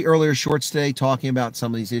 I did 3 earlier shorts today talking about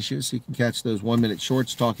some of these issues. So you can catch those 1-minute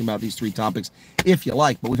shorts talking about these 3 topics if you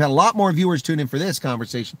like. But we've had a lot more viewers tune in for this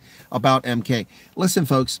conversation about MK. Listen,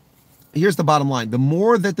 folks, here's the bottom line. The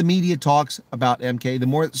more that the media talks about MK, the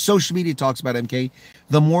more social media talks about MK,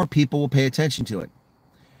 the more people will pay attention to it.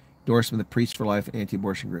 Endorsement of the Priests for Life and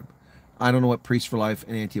Anti-Abortion Group. I don't know what Priests for Life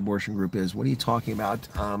and Anti-Abortion Group is. What are you talking about?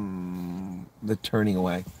 The turning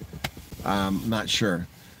away. Not sure.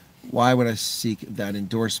 Why would I seek that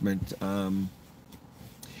endorsement?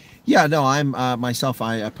 Yeah, no, I'm myself,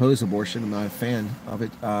 I oppose abortion. I'm not a fan of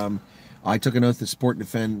it. I took an oath to support and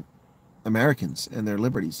defend Americans and their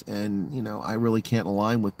liberties. And, you know, I really can't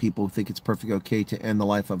align with people who think it's perfectly okay to end the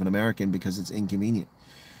life of an American because it's inconvenient.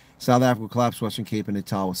 South Africa will collapse, Western Cape and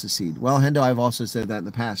Natal will secede. Well, Hendo, I've also said that in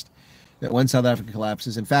the past, that when South Africa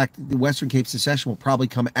collapses, in fact, the Western Cape secession will probably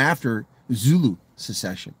come after Zulu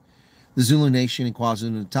secession. The Zulu nation in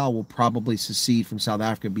KwaZulu-Natal will probably secede from South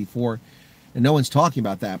Africa before, and no one's talking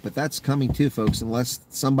about that, but that's coming too, folks, unless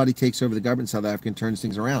somebody takes over the government in South Africa and turns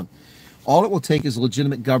things around. All it will take is a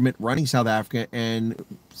legitimate government running South Africa and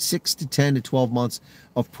 6 to 10 to 12 months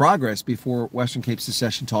of progress before Western Cape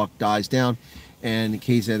secession talk dies down and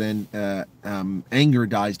KZN anger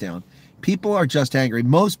dies down. People are just angry.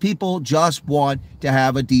 Most people just want to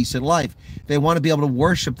have a decent life. They want to be able to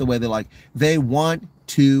worship the way they like. They want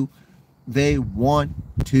to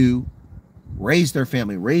raise their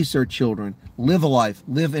family, raise their children, live a life,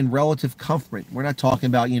 live in relative comfort. We're not talking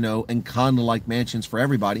about, you know, Encanto-like mansions for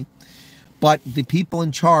everybody. But the people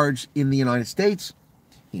in charge in the United States,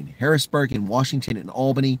 in Harrisburg, in Washington, in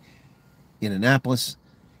Albany, in Annapolis,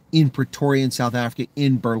 in Pretoria, in South Africa,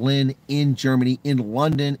 in Berlin, in Germany, in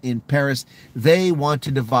London, in Paris, they want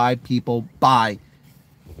to divide people by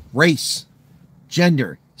race,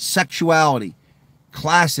 gender, sexuality,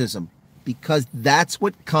 classism, because that's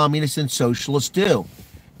what communists and socialists do.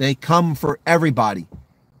 They come for everybody.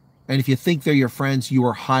 And if you think they're your friends, you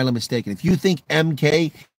are highly mistaken. If you think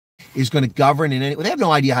MK is going to govern in any way, they have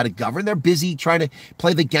no idea how to govern. They're busy trying to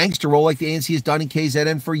play the gangster role like the ANC has done in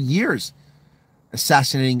KZN for years,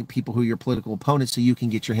 assassinating people who are your political opponents so you can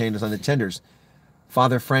get your hands on the tenders.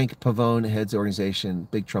 Father Frank Pavone heads the organization,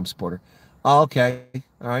 big Trump supporter. Oh, okay,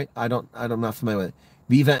 all right. I'm not familiar with it.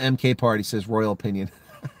 Viva MK Party, says Royal Opinion.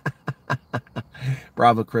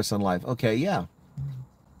 Bravo, Chris on live. Okay, yeah.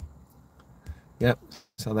 Yep.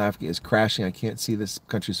 South Africa is crashing. I can't see this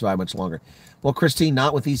country survive much longer. Well, Christine,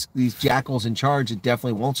 not with these jackals in charge. It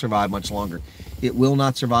definitely won't survive much longer. It will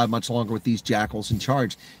not survive much longer with these jackals in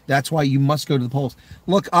charge. That's why you must go to the polls.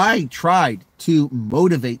 Look, I tried to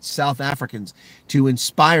motivate South Africans, to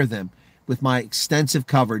inspire them with my extensive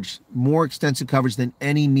coverage, more extensive coverage than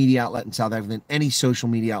any media outlet in South Africa, than any social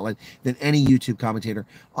media outlet, than any YouTube commentator.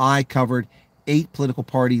 I covered 8 political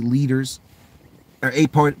party leaders, or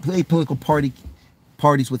 8 political party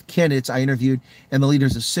parties with candidates I interviewed and the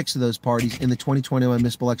leaders of 6 of those parties in the 2021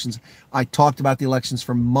 municipal elections. I talked about the elections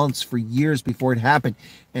for months, for years before it happened,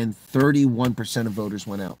 and 31% of voters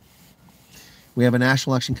went out. We have a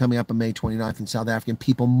national election coming up on May 29th in South Africa, and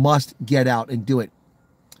people must get out and do it.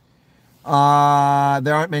 There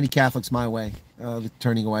aren't many Catholics my way,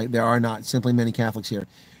 turning away. There are not simply many Catholics here.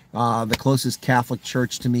 The closest Catholic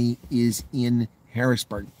church to me is in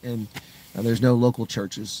Harrisburg, and there's no local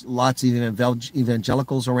churches. Lots of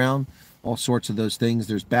evangelicals around, all sorts of those things.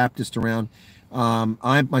 There's Baptists around.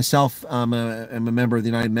 I myself am a member of the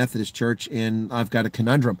United Methodist Church, and I've got a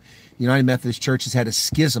conundrum. The United Methodist Church has had a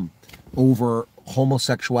schism over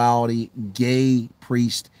homosexuality, gay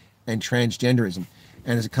priest, and transgenderism.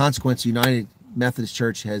 And as a consequence, the United Methodist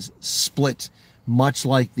Church has split, much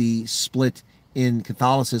like the split in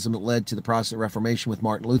Catholicism that led to the Protestant Reformation with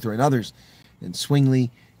Martin Luther and others, and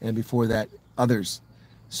Zwingli, and before that, others.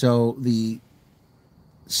 So the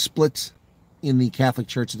split in the Catholic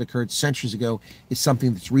Church that occurred centuries ago is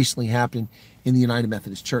something that's recently happened in the United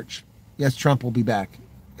Methodist Church. Yes, Trump will be back,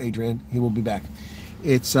 Adrian. He will be back.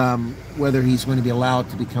 It's whether he's going to be allowed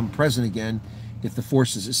to become president again, if the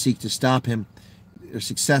forces that seek to stop him are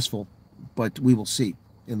successful, but we will see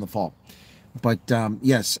in the fall. But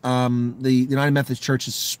yes, the United Methodist Church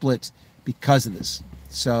is split because of this.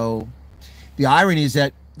 So the irony is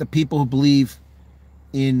that the people who believe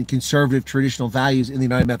in conservative traditional values in the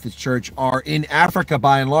United Methodist Church are in Africa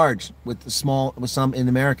by and large, with some in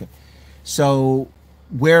America. So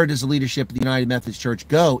where does the leadership of the United Methodist Church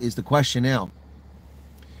go is the question now.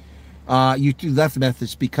 You left the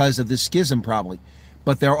Methodists because of this schism probably,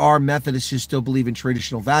 but there are Methodists who still believe in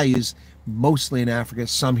traditional values, mostly in Africa,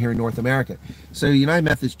 some here in North America. So the United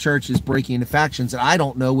Methodist Church is breaking into factions, and I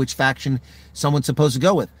don't know which faction someone's supposed to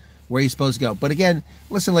go with, where he's supposed to go. But again,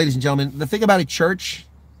 listen, ladies and gentlemen, the thing about a church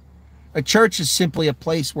is simply a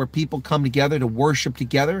place where people come together to worship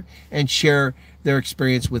together and share their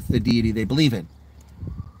experience with the deity they believe in.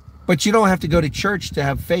 But you don't have to go to church to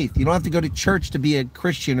have faith. You don't have to go to church to be a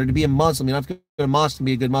Christian or to be a Muslim. You don't have to go to a mosque to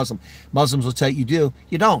be a good Muslim. Muslims will tell you do.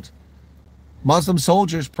 You don't. Muslim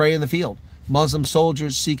soldiers pray in the field. Muslim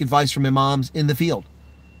soldiers seek advice from imams in the field,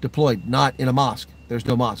 deployed, not in a mosque. There's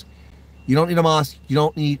no mosque. You don't need a mosque. You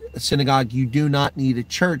don't need a synagogue. You do not need a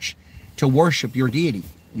church to worship your deity.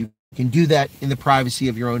 You can do that in the privacy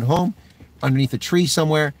of your own home, underneath a tree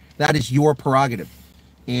somewhere. That is your prerogative.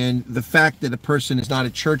 And the fact that a person is not a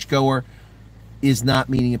churchgoer is not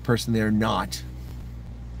meaning a person they're not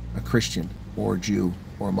a Christian or a Jew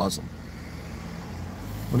or a Muslim.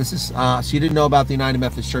 What is this? So you didn't know about the United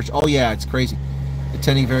Methodist Church? Oh yeah, it's crazy.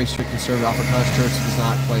 Attending a very strict conservative Afrikaans church does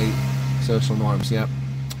not play social norms. Yep.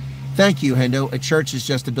 Thank you, Hendo. A church is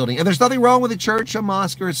just a building. And there's nothing wrong with a church, a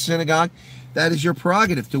mosque, or a synagogue. That is your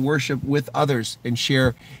prerogative to worship with others and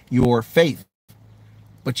share your faith.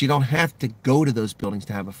 But you don't have to go to those buildings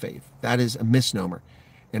to have a faith. That is a misnomer.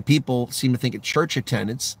 And people seem to think that church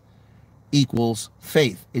attendance equals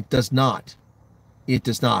faith. It does not. It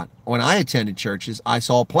does not. When I attended churches, I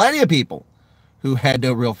saw plenty of people who had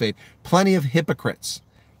no real faith. Plenty of hypocrites.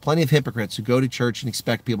 Plenty of hypocrites who go to church and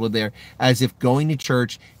expect people to be there, as if going to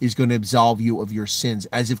church is going to absolve you of your sins,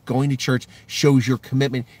 as if going to church shows your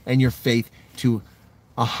commitment and your faith to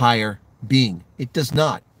a higher being. It does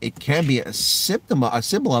not. It can be a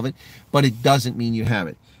symbol of it, but it doesn't mean you have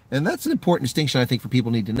it. And that's an important distinction I think for people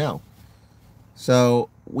need to know. So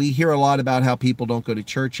we hear a lot about how people don't go to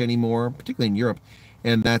church anymore, particularly in Europe.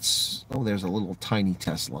 And that's, oh, there's a little tiny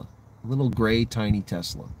Tesla, a little gray tiny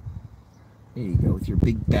Tesla. There you go, with your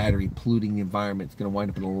big battery polluting the environment. It's going to wind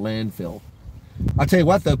up in a landfill. I'll tell you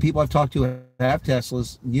what, though, people I've talked to who have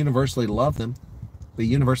Teslas universally love them. They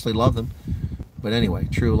universally love them. But anyway,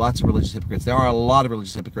 true, lots of religious hypocrites. There are a lot of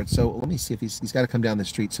religious hypocrites. So let me see if he's got to come down the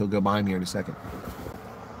street, so he'll go behind me here in a second.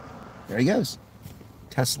 There he goes.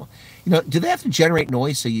 Tesla. You know, do they have to generate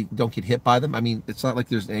noise so you don't get hit by them? I mean, it's not like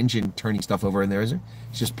there's an engine turning stuff over in there, is there?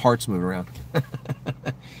 It's just parts moving around.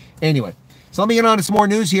 Anyway, so let me get on to some more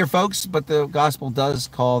news here, folks. But the gospel does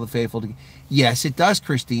call the faithful to... Yes, it does,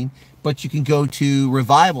 Christine. But you can go to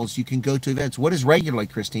revivals. You can go to events. What is regularly,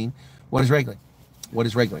 Christine? What is regularly? What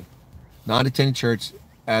is regularly? Not attending church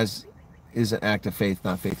as is an act of faith,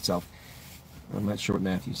 not faith itself. I'm not sure what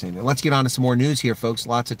Matthew's saying there. Let's get on to some more news here, folks.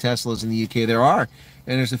 Lots of Teslas in the UK. There are.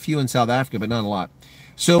 And there's a few in South Africa, but not a lot.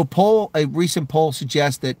 So a recent poll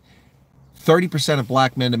suggests that 30% of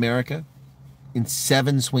black men in America in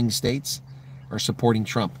 7 swing states are supporting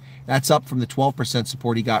Trump. That's up from the 12%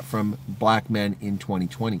 support he got from black men in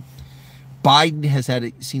 2020. Biden has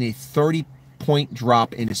seen a 30-point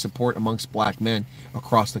drop in his support amongst black men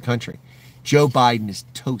across the country. Joe Biden is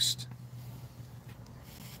toast.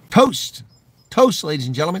 Toast. Toast, ladies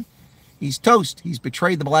and gentlemen. He's toast. He's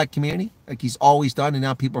betrayed the black community like he's always done, and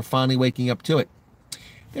now people are finally waking up to it.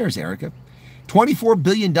 There's Erica. $24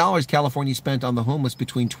 billion California spent on the homeless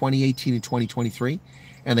between 2018 and 2023,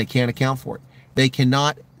 and they can't account for it. They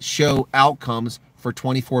cannot show outcomes for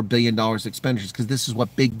 $24 billion expenditures, because this is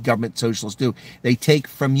what big government socialists do. They take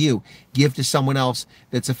from you, give to someone else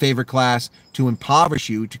that's a favorite class to impoverish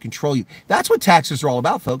you, to control you. That's what taxes are all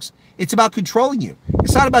about, folks. It's about controlling you.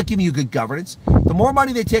 It's not about giving you good governance. The more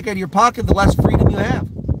money they take out of your pocket, the less freedom you have.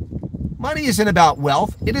 Money isn't about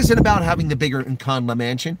wealth. It isn't about having the bigger Conla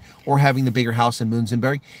mansion or having the bigger house in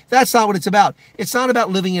Moonsonbury. That's not what it's about. It's not about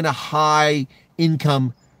living in a high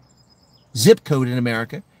income zip code in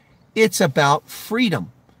America. It's about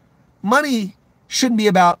freedom. Money shouldn't be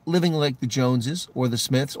about living like the Joneses or the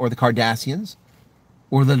Smiths or the Kardashians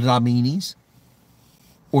or the Daminis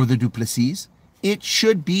or the Duplessis. It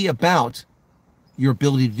should be about your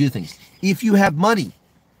ability to do things. If you have money,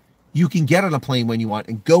 you can get on a plane when you want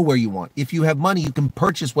and go where you want. If you have money, you can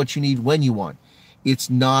purchase what you need when you want. It's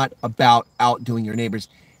not about outdoing your neighbors.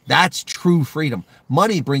 That's true freedom.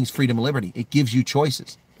 Money brings freedom and liberty. It gives you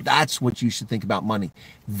choices. That's what you should think about money.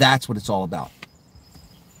 That's what it's all about.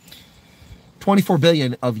 $24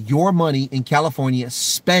 billion of your money in California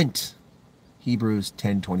spent, Hebrews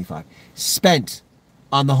 10:25, spent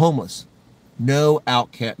on the homeless. No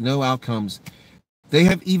outcomes. They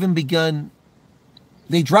have even begun,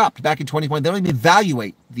 they dropped back in 2020. They don't even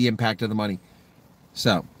evaluate the impact of the money.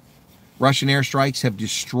 So, Russian airstrikes have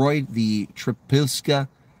destroyed the Tripilska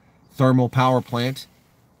thermal power plant,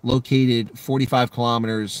 located 45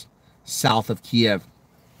 kilometers south of Kiev.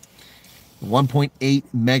 The 1.8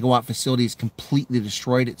 megawatt facility is completely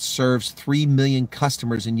destroyed. It serves 3 million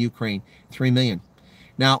customers in Ukraine. 3 million.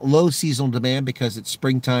 Now, low seasonal demand, because it's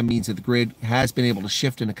springtime, means that the grid has been able to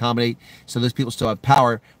shift and accommodate, so those people still have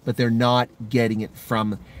power, but they're not getting it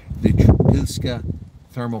from the Tripilska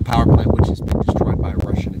thermal power plant, which has been destroyed by a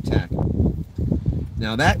Russian attack.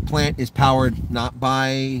 Now, that plant is powered not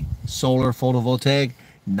by solar photovoltaic,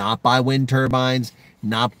 not by wind turbines,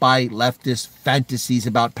 not by leftist fantasies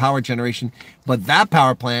about power generation, but that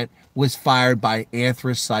power plant was fired by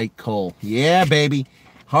anthracite coal. Yeah, baby.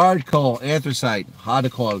 Hard coal, anthracite, hard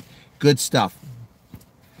coal, good stuff.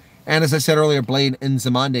 And as I said earlier, Blade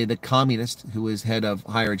Nzimande, the communist who is head of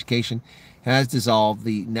higher education, has dissolved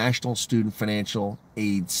the National Student Financial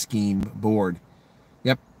Aid Scheme Board.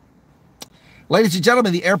 Yep. Ladies and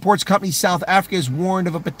gentlemen, the airports company South Africa is warned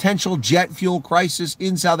of a potential jet fuel crisis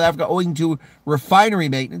in South Africa owing to refinery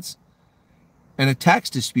maintenance and a tax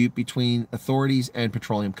dispute between authorities and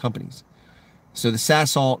petroleum companies. So the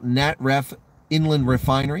Sasol Natref Inland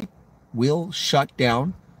Refinery will shut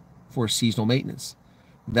down for seasonal maintenance.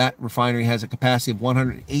 That refinery has a capacity of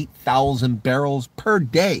 108,000 barrels per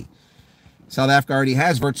day. South Africa already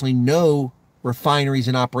has virtually no refineries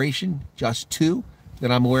in operation, just 2 that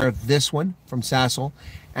I'm aware of. This one from Sasol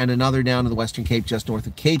and another down in the Western Cape just north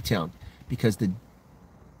of Cape Town, because the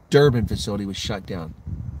Durban facility was shut down.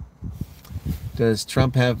 Does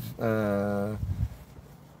Trump have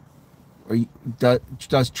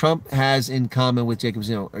does Trump has in common with Jacob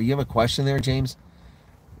Zuma? Or you have a question there, James?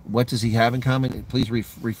 What does he have in common? Please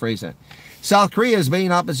rephrase that. South Korea's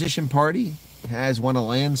main opposition party has won a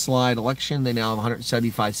landslide election. They now have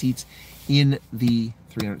 175 seats in the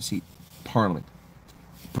 300-seat parliament.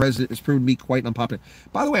 The president has proven to be quite unpopular.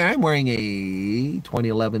 By the way, I'm wearing a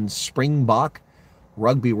 2011 Springbok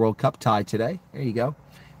Rugby World Cup tie today. There you go.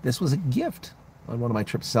 This was a gift on one of my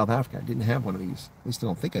trips to South Africa. I didn't have one of these. At least I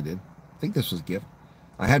don't think I did. I think this was a gift.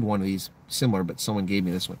 I had one of these similar, but someone gave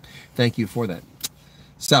me this one. Thank you for that.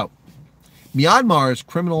 So, Myanmar's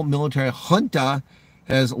criminal military junta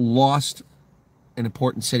has lost an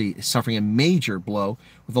important city, suffering a major blow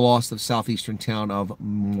with the loss of the southeastern town of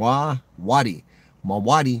Mawadi.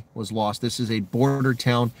 Mawadi was lost. This is a border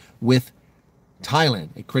town with Thailand,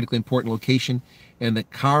 a critically important location, and the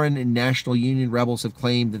Karen National Union rebels have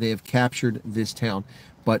claimed that they have captured this town,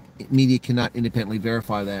 but media cannot independently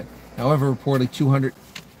verify that. However, reportedly 200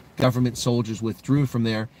 government soldiers withdrew from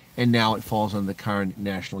there, and now it falls on the Karen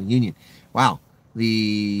National Union. Wow,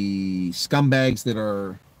 the scumbags that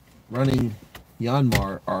are running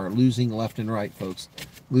Myanmar are losing left and right, folks.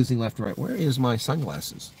 Losing left and right. Where is my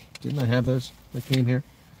sunglasses? Didn't I have those that came here?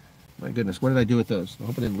 My goodness, what did I do with those? I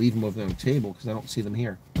hope I didn't leave them over there on the table, because I don't see them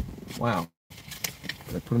here. Wow.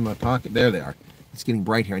 Did I put them in my pocket? There they are. It's getting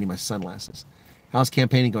bright here. I need my sunglasses. How's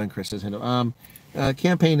campaigning going, Chris?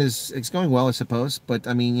 Campaign it's going well, I suppose, but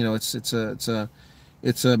I mean, you know, it's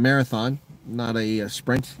a marathon, not a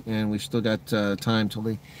sprint, and we've still got time till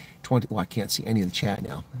the 20. Well, I can't see any of the chat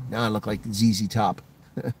now. Now I look like ZZ Top.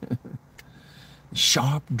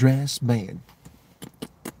 Sharp dressed man.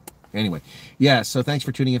 Anyway, yeah, so thanks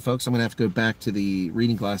for tuning in, folks. I'm going to have to go back to the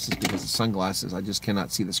reading glasses because the sunglasses, I just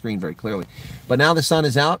cannot see the screen very clearly. But now the sun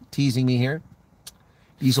is out, teasing me here.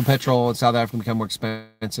 Diesel petrol in South Africa become more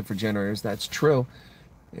expensive for generators. That's true.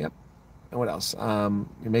 Yep. And what else? You're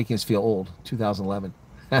making us feel old. 2011.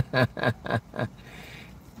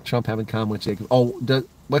 Trump having common with Jacob. Oh,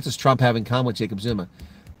 what does Trump have in common with Jacob Zuma?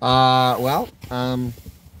 Well, I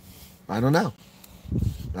don't know.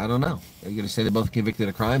 I don't know. Are you going to say they're both convicted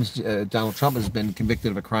of crimes? Donald Trump has been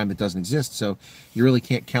convicted of a crime that doesn't exist, so you really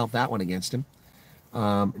can't count that one against him.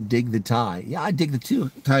 Dig the tie. Yeah, I dig the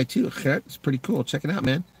tie too. It's pretty cool. Check it out,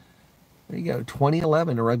 man. There you go.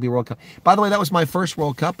 2011, a Rugby World Cup. By the way, that was my first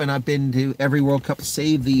World Cup, and I've been to every World Cup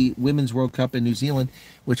save the Women's World Cup in New Zealand,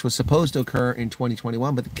 which was supposed to occur in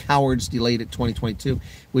 2021, but the cowards delayed it 2022,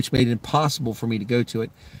 which made it impossible for me to go to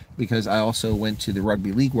it, because I also went to the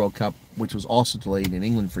Rugby League World Cup, which was also delayed in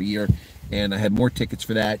England for a year, and I had more tickets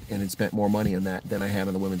for that and had spent more money on that than I had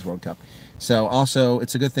on the Women's World Cup. So also,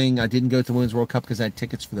 it's a good thing I didn't go to the Women's World Cup, because I had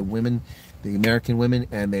tickets for the women, the American women,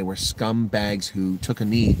 and they were scumbags who took a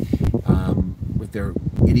knee with their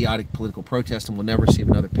idiotic political protest, and will never see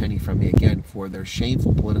another penny from me again for their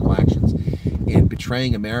shameful political actions in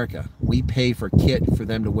betraying America. We pay for kit for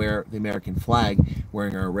them to wear the American flag,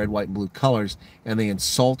 wearing our red, white, and blue colors, and they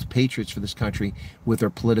insult patriots for this country with their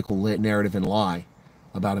political narrative and lie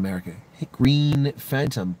about America. Hey, Green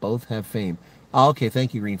Phantom, both have fame. Oh, okay,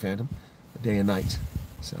 thank you, Green Phantom. Day and night.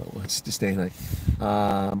 So it's just day and night.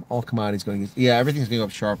 All commodities going, yeah, everything's going up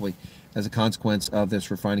sharply as a consequence of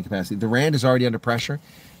this refining capacity. The rand is already under pressure.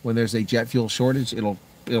 When there's a jet fuel shortage, it'll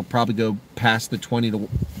probably go past the $20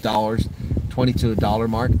 to $1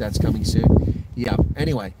 mark. That's coming soon. Yeah.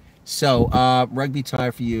 Anyway, so rugby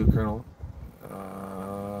tie for you, Colonel.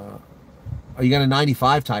 Oh, you got a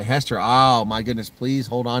 95 tie, Hester. Oh my goodness, please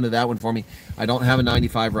hold on to that one for me. I don't have a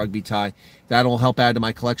 95 rugby tie. That'll help add to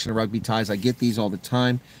my collection of rugby ties. I get these all the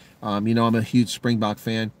time. You know, I'm a huge Springbok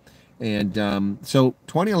fan. And so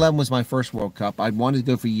 2011 was my first World Cup. I wanted to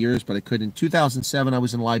go for years, but I couldn't. In 2007, I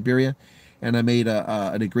was in Liberia, and I made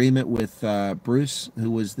an agreement with Bruce,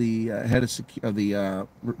 who was the head of the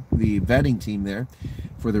vetting team there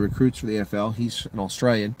for the recruits for the AFL. He's an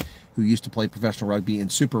Australian who used to play professional rugby and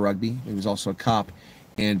Super Rugby. He was also a cop.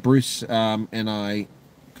 And Bruce and I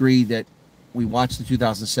agreed that we watched the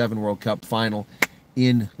 2007 World Cup final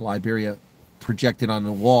in Liberia, projected on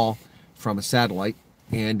the wall from a satellite.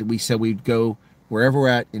 And we said we'd go wherever we're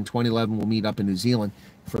at in 2011. We'll meet up in New Zealand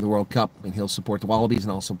for the World Cup, and he'll support the Wallabies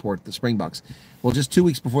and I'll support the Springboks. Well, just 2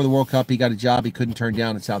 weeks before the World Cup, he got a job he couldn't turn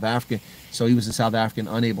down in South Africa. So he was in South Africa and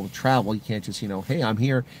unable to travel. You can't just, you know, hey, I'm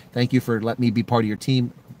here. Thank you for letting me be part of your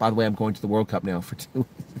team. By the way, I'm going to the World Cup now for 2 weeks.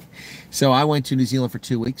 So I went to New Zealand for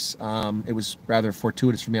 2 weeks. It was rather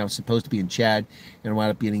fortuitous for me. I was supposed to be in Chad and wound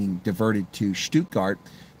up getting diverted to Stuttgart.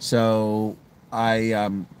 So I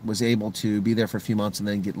was able to be there for a few months and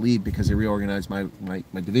then get leave because they reorganized my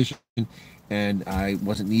division, and I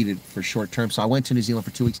wasn't needed for short term. So I went to New Zealand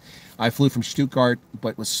for 2 weeks. I flew from Stuttgart,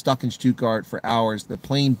 but was stuck in Stuttgart for hours. The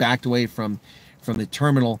plane backed away from the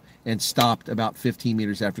terminal and stopped about 15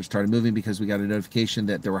 meters after it started moving because we got a notification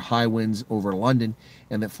that there were high winds over London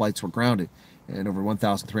and that flights were grounded. And over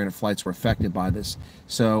 1,300 flights were affected by this.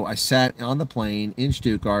 So I sat on the plane in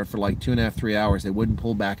Stuttgart for like 2.5, 3 hours. They wouldn't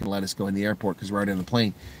pull back and let us go in the airport because we're already on the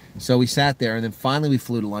plane. So we sat there, and then finally we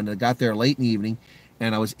flew to London. I got there late in the evening,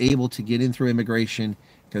 and I was able to get in through immigration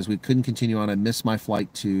because we couldn't continue on. I missed my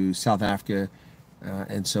flight to South Africa.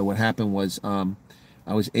 And so what happened was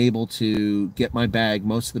I was able to get my bag.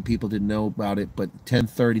 Most of the people didn't know about it, but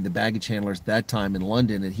 10:30, the baggage handlers at that time in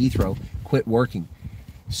London at Heathrow quit working.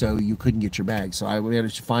 So you couldn't get your bag. So I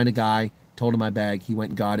managed to find a guy, told him my bag. He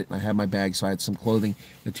went and got it, and I had my bag. So I had some clothing,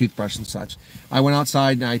 a toothbrush, and such. I went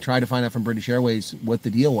outside, and I tried to find out from British Airways what the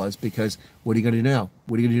deal was, because what are you going to do now?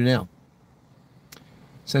 What are you going to do now?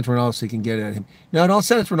 Send to Ronaldo so you can get it at him. No, don't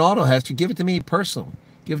send it to Ronaldo, Hester. Give it to me personally.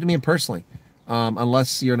 Give it to me personally.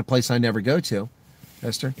 Unless you're in a place I never go to,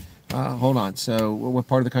 Hester. Hold on. So what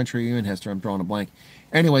part of the country are you in, Hester? I'm drawing a blank.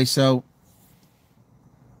 Anyway, so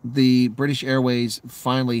the British Airways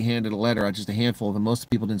finally handed a letter out, just a handful of them. Most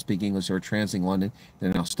people didn't speak English. They were transiting London.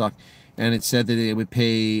 They're now stuck. And it said that it would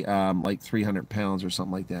pay like £300 or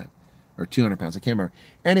something like that. Or £200, I can't remember.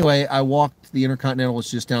 Anyway, I walked, the Intercontinental was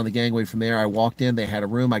just down the gangway from there. I walked in, they had a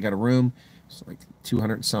room, I got a room. It's like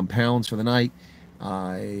 200 and some pounds for the night.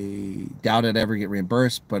 I doubt I'd ever get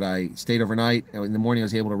reimbursed, but I stayed overnight. In the morning, I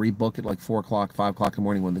was able to rebook it like 4 o'clock, 5 o'clock in the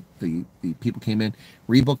morning when the people came in,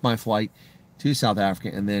 rebooked my flight to South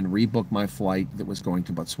Africa, and then rebooked my flight that was going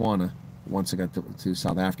to Botswana once I got to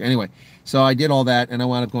South Africa. Anyway, so I did all that, and I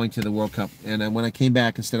wound up going to the World Cup. And when I came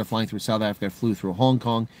back, instead of flying through South Africa, I flew through Hong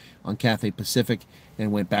Kong on Cathay Pacific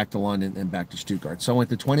and went back to London and back to Stuttgart. So I went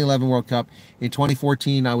to 2011 World Cup. In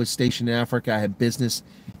 2014, I was stationed in Africa. I had business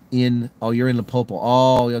in, oh, you're in Limpopo.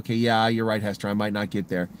 Oh, okay, yeah, you're right, Hester. I might not get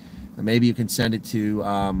there. Maybe you can send it to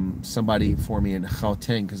somebody for me in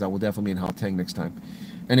Gauteng, because I will definitely be in Gauteng next time.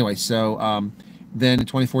 Anyway, so then in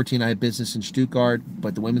 2014, I had business in Stuttgart,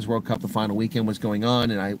 but the Women's World Cup, the final weekend was going on,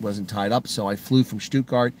 and I wasn't tied up, so I flew from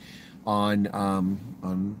Stuttgart on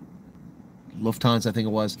Lufthansa, I think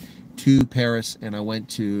it was, to Paris, and I went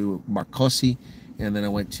to Marcoussis, and then I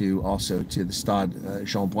went also to the Stade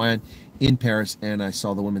Jean-Bouin in Paris, and I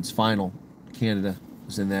saw the women's final. Canada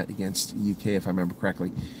was in that against UK, if I remember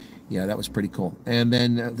correctly. Yeah, that was pretty cool. And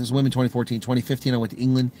then there's women 2014. 2015, I went to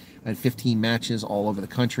England. I had 15 matches all over the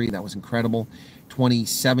country. That was incredible.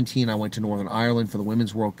 2017, I went to Northern Ireland for the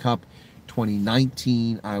Women's World Cup.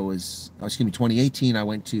 2018, I went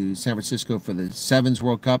to San Francisco for the Sevens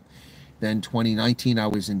World Cup. Then 2019, I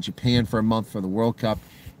was in Japan for a month for the World Cup.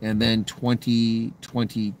 And then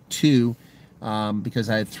 2022, because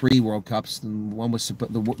I had 3 World Cups, and one was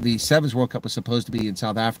the Sevens World Cup was supposed to be in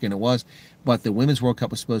South Africa, and it was, but the Women's World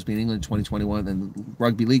Cup was supposed to be in England in 2021, and the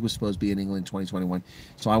Rugby League was supposed to be in England in 2021.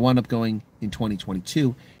 So I wound up going in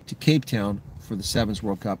 2022 to Cape Town for the Sevens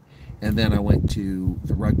World Cup, and then I went to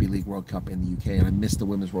the Rugby League World Cup in the UK, and I missed the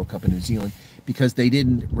Women's World Cup in New Zealand because they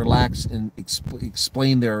didn't relax and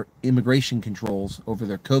explain their immigration controls over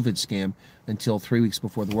their COVID scam until 3 weeks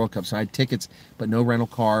before the World Cup. So I had tickets, but no rental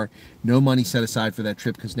car, no money set aside for that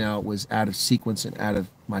trip because now it was out of sequence and out of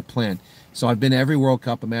my plan. So I've been to every World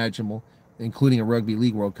Cup imaginable, including a Rugby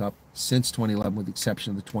League World Cup, since 2011, with the exception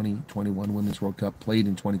of the 2021 Women's World Cup played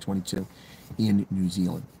in 2022 in New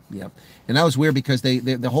Zealand. Yeah, and that was weird because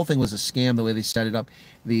the whole thing was a scam the way they set it up.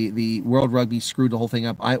 The World Rugby screwed the whole thing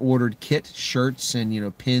up. I ordered kit, shirts,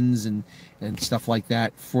 and pins and stuff like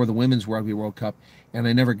that for the Women's Rugby World Cup, and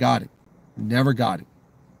I never got it. Never got it.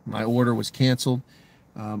 My order was canceled,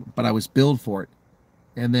 but I was billed for it.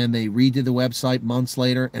 And then they redid the website months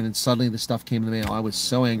later, and then suddenly the stuff came in the mail. I was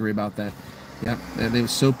so angry about that. Yeah, and it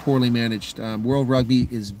was so poorly managed. World Rugby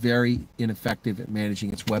is very ineffective at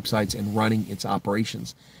managing its websites and running its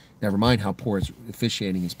operations. Never mind how poor its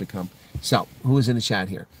officiating has become. So, who is in the chat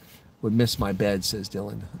here? Would miss my bed, says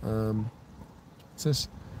Dylan. What's this?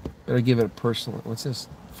 Better give it a personal. What's this?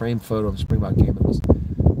 Framed photo of Springbok game.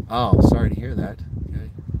 Oh, sorry to hear that. Okay.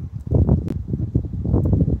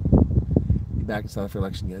 Be back in South Africa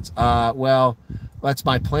election gets. Well, that's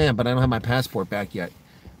my plan, but I don't have my passport back yet.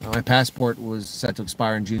 My passport was set to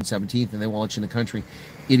expire on June 17th, and they won't let you in the country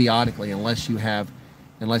idiotically unless you have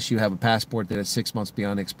a passport that is 6 months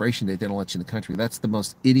beyond the expiration date. They don't let you in the country. That's the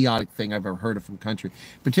most idiotic thing I've ever heard of from country,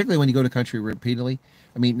 particularly when you go to country repeatedly.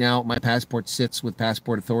 I mean, now my passport sits with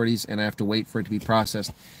passport authorities, and I have to wait for it to be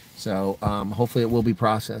processed. So hopefully it will be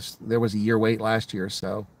processed. There was a year wait last year,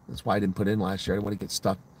 so that's why I didn't put it in last year. I didn't want to get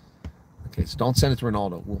stuck. Okay, so don't send it to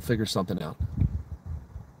Ronaldo. We'll figure something out.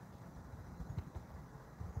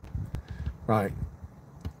 Right.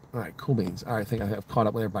 All right, cool beans. All right, I think I have caught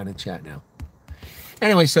up with everybody in the chat now.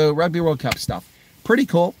 Anyway, so Rugby World Cup stuff. Pretty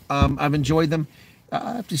cool. I've enjoyed them.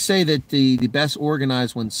 I have to say that the best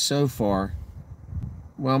organized ones so far,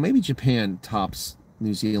 well, maybe Japan tops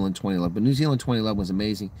New Zealand 2011, but New Zealand 2011 was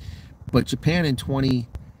amazing. But Japan in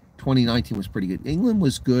 2019 was pretty good. England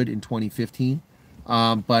was good in 2015,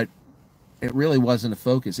 but it really wasn't a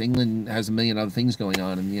focus. England has a million other things going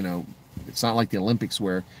on, and it's not like the Olympics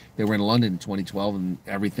where they were in London in 2012 and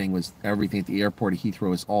everything at the airport at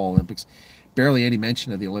Heathrow is all Olympics. Barely any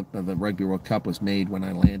mention of the Rugby World Cup was made when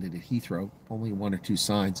I landed at Heathrow. Only 1 or 2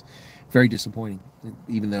 signs. Very disappointing,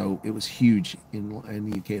 even though it was huge in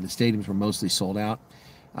the UK. The stadiums were mostly sold out.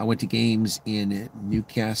 I went to games in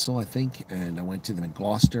Newcastle, I think, and I went to them in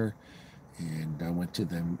Gloucester, and I went to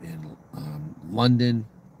them in London,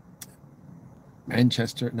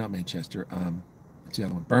 Manchester, not Manchester, what's the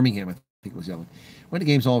other one? Birmingham, I think it was the other one. Went to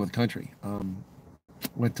games all over the country.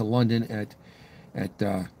 Went to London at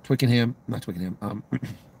Twickenham, not Twickenham.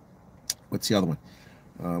 What's the other one?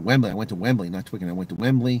 Wembley. I went to Wembley, not Twickenham. I went to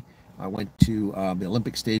Wembley. I went to the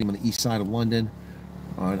Olympic Stadium on the east side of London.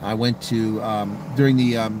 I went to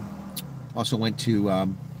also went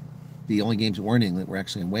to the only games that weren't in England were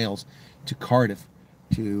actually in Wales, to Cardiff,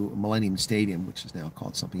 to Millennium Stadium, which is now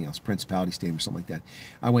called something else, Principality Stadium or something like that.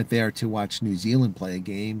 I went there to watch New Zealand play a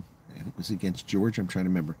game. I think it was against Georgia. I'm trying to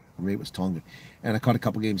remember. Or maybe it was Tonga. And I caught a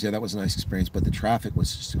couple games there. That was a nice experience, but the traffic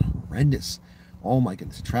was just horrendous. Oh my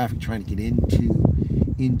goodness, the traffic trying to get into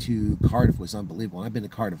into Cardiff was unbelievable. And I've been to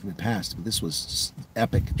Cardiff in the past, but this was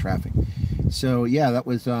epic traffic. So yeah, that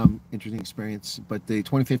was interesting experience. But the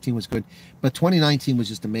 2015 was good. But 2019 was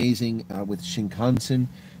just amazing with Shinkansen,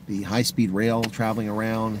 the high-speed rail traveling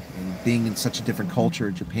around and being in such a different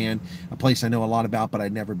culture, Japan, a place I know a lot about, but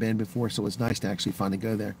I'd never been before. So it was nice to actually finally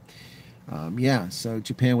go there. Yeah, so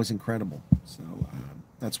Japan was incredible. So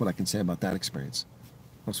that's what I can say about that experience.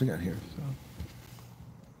 What else we got here? So.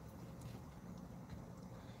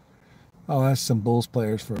 Oh, that's some Bulls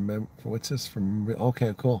players for what's this from?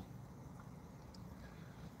 Okay, cool.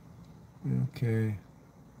 Okay.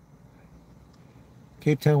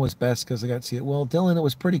 Cape Town was best because I got to see it. Well, Dylan, it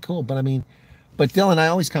was pretty cool, but I mean, Dylan, I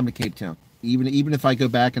always come to Cape Town, even if I go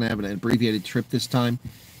back and I have an abbreviated trip this time.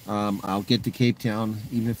 I'll get to Cape Town,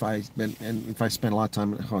 even if I spend a lot of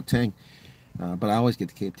time in Gauteng, but I always get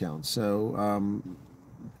to Cape Town. So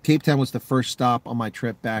Cape Town was the first stop on my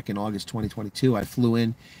trip back in August 2022. I flew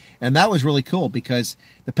in, and that was really cool because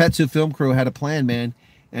the Petsu film crew had a plan, man.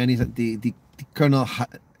 And he's the Colonel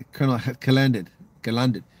landed.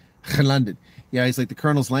 Yeah, he's like, the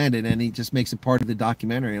Colonel's landed, and he just makes it part of the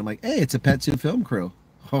documentary. I'm like, hey, it's a Petsu film crew.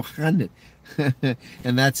 And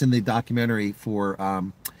that's in the documentary for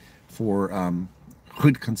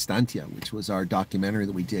Hood Constantia, which was our documentary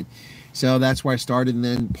that we did. So that's where I started. And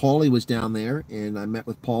then Paulie was down there, and I met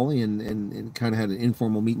with Paulie and kind of had an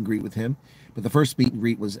informal meet and greet with him. But the first meet and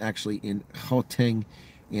greet was actually in Gauteng,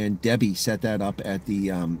 and Debbie set that up at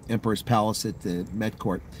the Emperor's Palace at the Met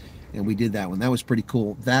Court. And we did that one. That was pretty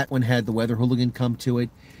cool. That one had the Weather Hooligan come to it,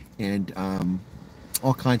 and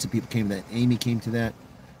all kinds of people came to that. Amy came to that.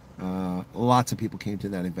 Lots of people came to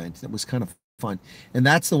that event. That was kind of fun. And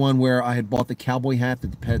that's the one where I had bought the cowboy hat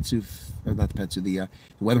that the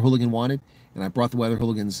Weather Hooligan wanted. And I brought the Weather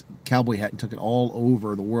Hooligan's cowboy hat and took it all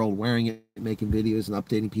over the world, wearing it, making videos and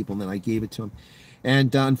updating people. And then I gave it to him.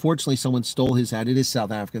 And unfortunately, someone stole his hat. It is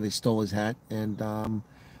South Africa. They stole his hat. And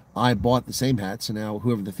I bought the same hat. So now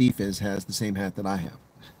whoever the thief is has the same hat that I have.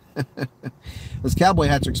 Those cowboy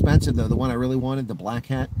hats are expensive, though. The one I really wanted, the black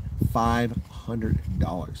hat,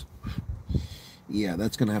 $500. Yeah,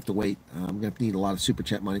 that's going to have to wait. I'm going to need a lot of super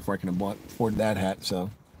chat money before I can afford that hat.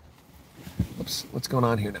 So, oops, what's going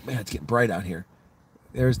on here? Man, it's getting bright out here.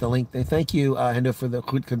 There's the link. Thank you, Hendo, for the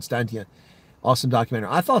Hood Constantia. Awesome documentary.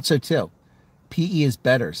 I thought so, too. PE is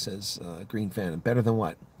better, says Green Phantom. Better than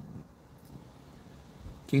what?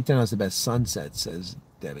 Cape Town has the best sunset, says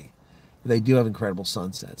Debbie. They do have incredible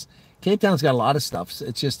sunsets. Cape Town's got a lot of stuff.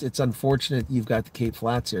 It's unfortunate you've got the Cape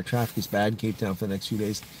Flats here. Traffic is bad in Cape Town for the next few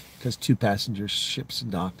days because 2 passenger ships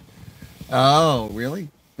docked. Oh, really?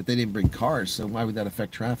 But they didn't bring cars, so why would that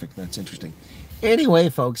affect traffic? That's interesting. Anyway,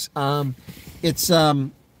 folks, it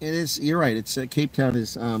is. You're right. It's Cape Town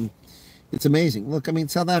is. It's amazing. Look, I mean,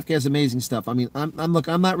 South Africa has amazing stuff. I mean,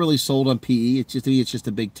 I'm not really sold on PE. It's just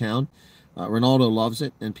a big town. Ronaldo loves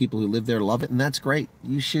it, and people who live there love it, and that's great.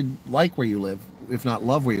 You should like where you live, if not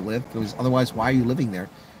love where you live, because otherwise, why are you living there?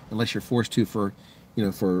 Unless you're forced to for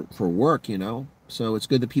work, So it's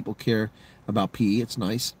good that people care about PE. It's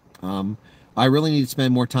nice. I really need to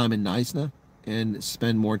spend more time in Knysna and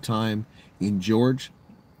spend more time in George.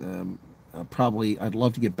 Probably, I'd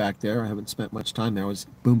love to get back there. I haven't spent much time there. I was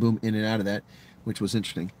boom in and out of that, which was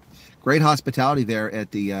interesting. Great hospitality there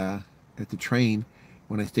at the train.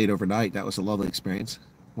 When I stayed overnight, that was a lovely experience,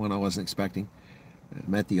 one I wasn't expecting. I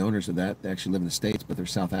met the owners of that. They actually live in the States, but they're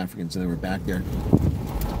South Africans, and they were back there.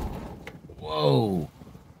 Whoa.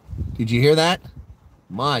 Did you hear that?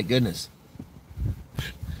 My goodness.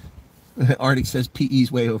 Arctic says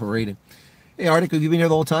PE's way overrated. Hey, Arctic, have you been here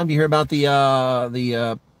the whole time? Do you hear about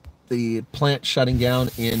the plant shutting down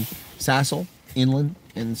in Sasol, inland?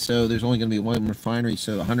 And so there's only going to be one refinery,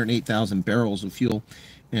 so 108,000 barrels of fuel.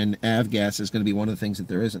 And avgas is going to be one of the things that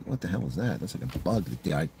there isn't. What the hell is that? That's like a bug that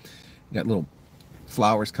died. You got little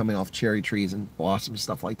flowers coming off cherry trees and blossoms,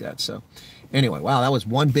 stuff like that. So anyway, wow, that was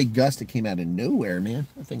one big gust that came out of nowhere, man.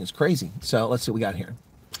 That thing is crazy. So let's see what we got here.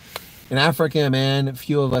 In Africa, man, a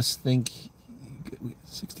few of us think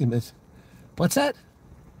 60 minutes. What's that?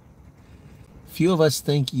 Few of us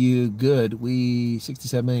think you good. We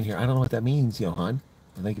 67 million here. I don't know what that means, Johan.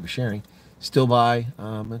 Thank you for sharing. Still by.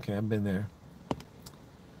 Okay, I've been there.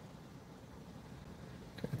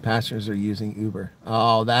 Passengers are using Uber.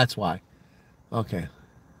 Oh, that's why. Okay.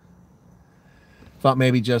 Thought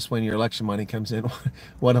maybe just when your election money comes in.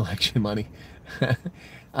 What election money?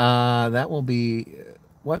 That will be.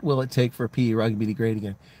 What will it take for PE rugby to be great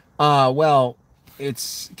again? Well,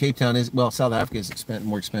 it's Cape Town is, well, South Africa is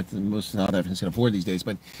more expensive than most South Africans can afford these days.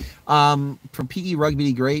 But for PE rugby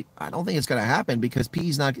to be great, I don't think it's going to happen because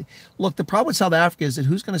PE's not. Look, the problem with South Africa is that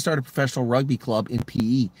who's going to start a professional rugby club in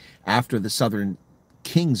PE after the Southern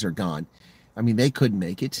Kings are gone? I mean, they couldn't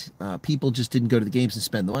make it. People just didn't go to the games and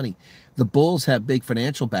spend the money. The Bulls have big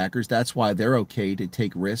financial backers. That's why they're okay to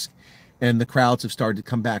take risk. And the crowds have started to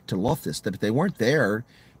come back to Loftus. That if they weren't there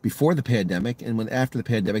before the pandemic, and when after the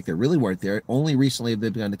pandemic they really weren't there, only recently have they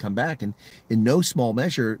begun to come back, and in no small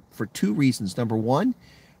measure for two reasons.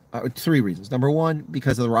 Three reasons. Number one,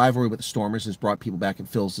 because of the rivalry with the Stormers has brought people back and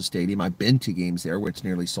fills the stadium. I've been to games there where it's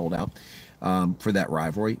nearly sold out for that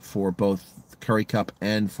rivalry, for both the Currie Cup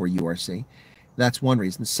and for URC. That's one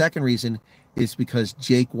reason. The second reason is because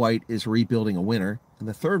Jake White is rebuilding a winner. And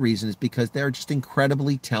the third reason is because they're just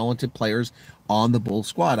incredibly talented players on the Bulls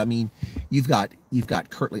squad. I mean, you've got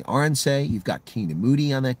Kurtley Arnsey, you've got Keenan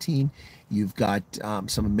Moody on that team, you've got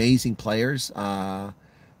some amazing players,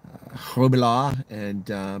 Robila, and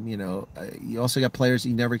you also got players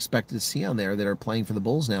you never expected to see on there that are playing for the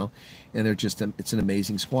Bulls now, and they're just it's an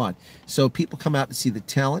amazing squad. So people come out to see the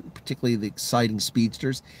talent, particularly the exciting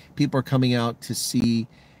speedsters. People are coming out to see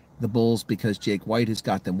the Bulls because Jake White has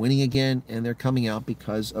got them winning again, and they're coming out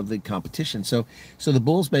because of the competition. So the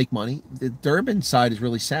Bulls make money. The Durban side is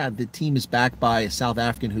really sad. The team is backed by a South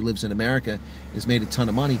African who lives in America, has made a ton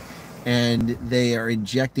of money, and they are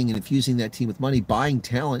injecting and infusing that team with money, buying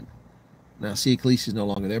talent. Now, Sia Khaleesi is no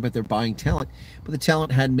longer there, but they're buying talent. But the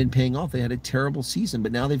talent hadn't been paying off. They had a terrible season,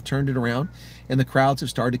 but now they've turned it around, and the crowds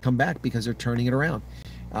have started to come back because they're turning it around.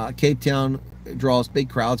 Cape Town draws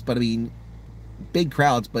big crowds, but I mean, big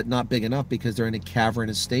crowds, but not big enough because they're in a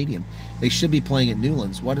cavernous stadium. They should be playing at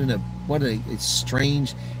Newlands. What a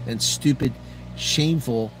strange and stupid,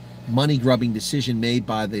 shameful, money-grubbing decision made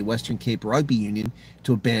by the Western Cape Rugby Union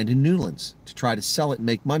to abandon Newlands, to try to sell it and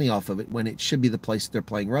make money off of it when it should be the place they're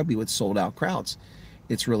playing rugby with sold-out crowds.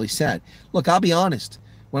 It's really sad. Look, I'll be honest.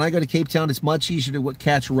 When I go to Cape Town, it's much easier to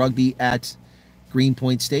catch rugby at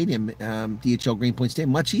Greenpoint Stadium, DHL Greenpoint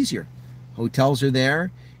Stadium. Much easier. Hotels are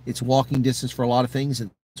there. It's walking distance for a lot of things.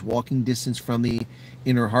 It's walking distance from the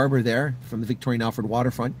Inner Harbor there, from the Victorian Alfred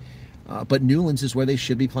waterfront. But Newlands is where they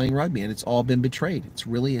should be playing rugby, and it's all been betrayed. It's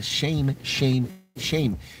really a shame, shame,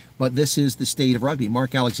 shame. But this is the state of rugby.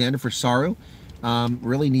 Mark Alexander for Saru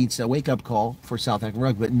really needs a wake-up call for South African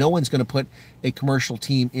rugby. But no one's going to put a commercial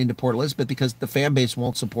team into Port Elizabeth because the fan base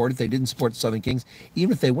won't support it. They didn't support the Southern Kings.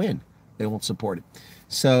 Even if they win, they won't support it.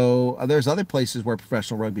 So there's other places where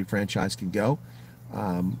professional rugby franchise can go.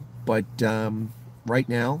 But right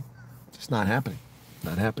now, it's not happening.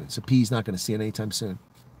 Not happening. So P's not going to see it anytime soon.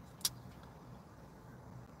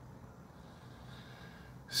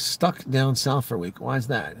 Stuck down south for a week. Why is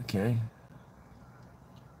that? Okay.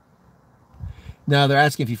 Now they're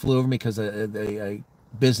asking if you flew over me because a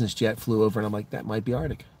business jet flew over, and I'm like, that might be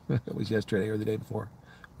Arctic. It was yesterday or the day before,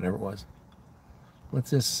 whatever it was.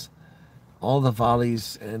 What's this? All the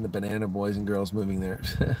volleys and the banana boys and girls moving there.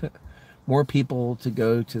 More people to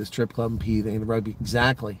go to the strip club and pee than the rugby.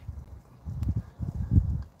 Exactly.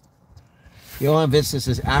 Johan Vista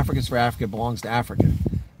says, Africa's for Africa belongs to Africa.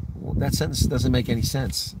 Well, that sentence doesn't make any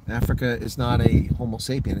sense. Africa is not a Homo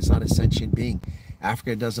sapien. It's not a sentient being.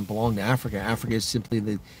 Africa doesn't belong to Africa. Africa is simply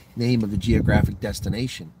the name of the geographic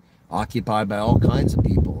destination, occupied by all kinds of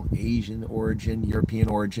people. Asian origin, European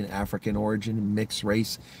origin, African origin, mixed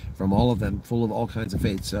race from all of them, full of all kinds of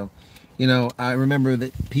faiths. So, I remember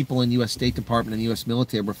that people in U.S. State Department and the U.S.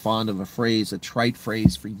 military were fond of a trite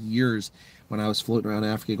phrase for years when I was floating around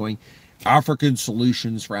Africa going, African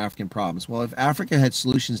solutions for African problems. Well, if Africa had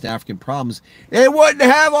solutions to African problems, they wouldn't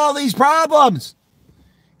have all these problems.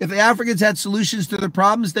 If the Africans had solutions to their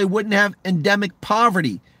problems, they wouldn't have endemic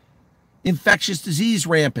poverty, infectious disease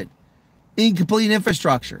rampant, incomplete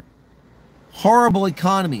infrastructure, horrible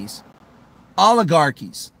economies,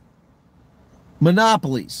 oligarchies,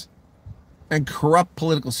 monopolies, and corrupt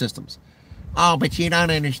political systems. Oh, but you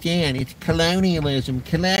don't understand. It's colonialism.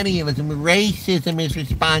 Racism is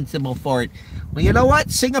responsible for it. Well, you know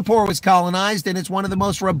what? Singapore was colonized, and it's one of the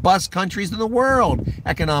most robust countries in the world,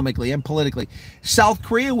 economically and politically. South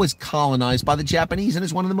Korea was colonized by the Japanese, and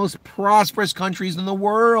it's one of the most prosperous countries in the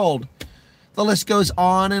world. The list goes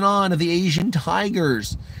on and on of the Asian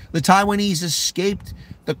tigers. The Taiwanese escaped.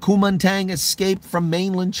 The Kuomintang escaped from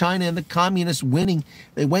mainland China and the communists winning.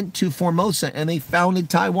 They went to Formosa and they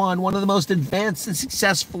founded Taiwan, one of the most advanced and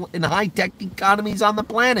successful and high-tech economies on the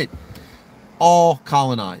planet. All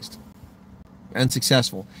colonized and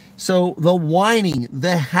successful. So the whining,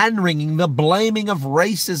 the hand-wringing, the blaming of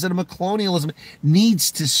racism and colonialism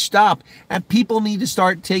needs to stop. And people need to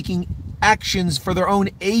start taking actions for their own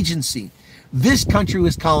agency. This country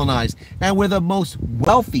was colonized, and we're the most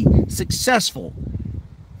wealthy, successful,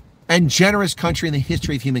 and generous country in the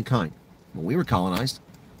history of humankind. Well, we were colonized.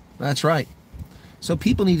 That's right. So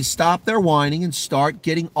people need to stop their whining and start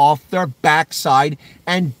getting off their backside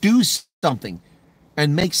and do something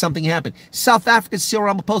and make something happen. South Africa's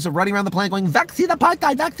Cyril Ramaphosa running around the planet going, vaccine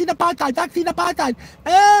apartheid, vaccine apartheid, vaccine apartheid.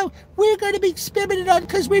 Oh, we're going to be experimented on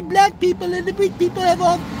because we're black people and the white people have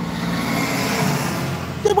all...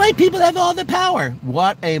 The white people have all the power.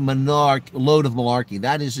 What a load of malarkey.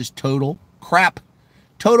 That is just total crap.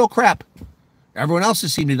 Total crap. Everyone else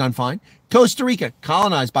has seemed to have done fine. Costa Rica,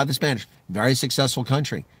 colonized by the Spanish. Very successful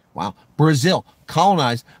country. Wow. Brazil,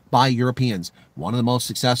 colonized by Europeans. One of the most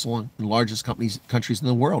successful and largest countries in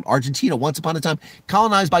the world. Argentina, once upon a time,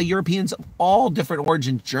 colonized by Europeans of all different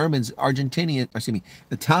origins. Germans, Argentinian,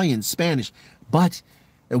 Italians, Spanish. But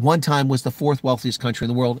at one time was the fourth wealthiest country in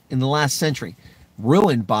the world in the last century.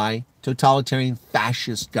 Ruined by totalitarian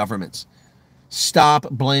fascist governments. Stop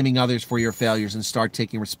blaming others for your failures and start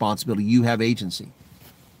taking responsibility. You have agency.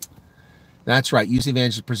 That's right. Use the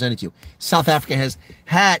advantages presented to you. South Africa has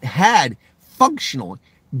had functional,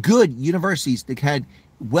 good universities that had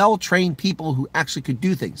well-trained people who actually could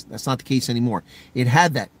do things. That's not the case anymore. It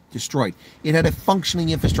had that destroyed. It had a functioning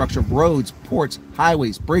infrastructure of roads, ports,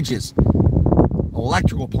 highways, bridges,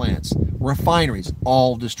 electrical plants, refineries,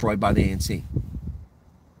 all destroyed by the ANC.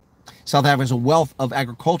 South Africa has a wealth of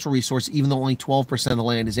agricultural resources, even though only 12% of the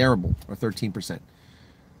land is arable, or 13%.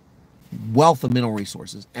 Wealth of mineral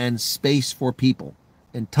resources and space for people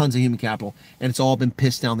and tons of human capital, and it's all been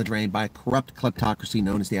pissed down the drain by a corrupt kleptocracy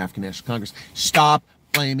known as the African National Congress. Stop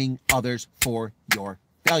blaming others for your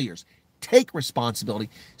failures. Take responsibility.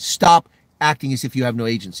 Stop acting as if you have no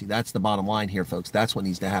agency. That's the bottom line here, folks. That's what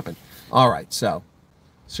needs to happen. All right, so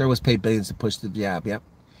Sir was paid billions to push the jab. Yep.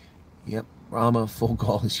 Rama, full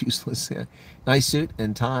call is useless. Yeah. Nice suit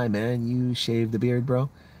and tie, man. You shaved the beard, bro.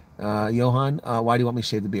 Johan, why do you want me to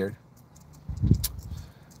shave the beard?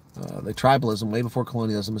 The tribalism, way before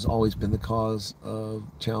colonialism, has always been the cause of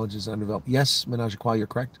challenges underdeveloped. Yes, Menage a Trois, you're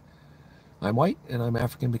correct. I'm white and I'm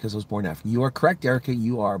African because I was born African. You are correct, Erica.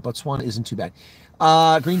 You are. Botswana isn't too bad.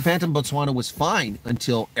 Green Phantom, Botswana was fine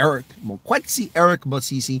until Eric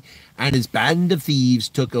Bosisi and his band of thieves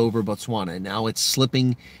took over Botswana. And now it's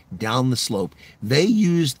slipping down the slope. They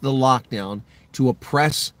used the lockdown to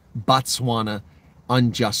oppress Botswana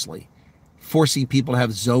unjustly, forcing people to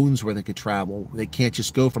have zones where they could travel. They can't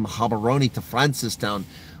just go from Gaborone to Francistown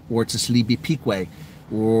or to Slibi Pikwe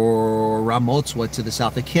or Ramotswa to the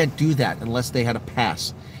south. They can't do that unless they had a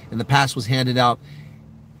pass. And the pass was handed out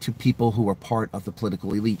to people who were part of the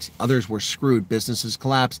political elite. Others were screwed. Businesses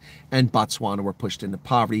collapsed, and Botswana were pushed into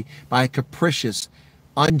poverty by a capricious,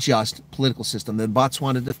 unjust political system. The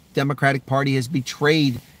Botswana Democratic Party has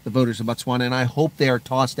betrayed the voters of Botswana, and I hope they are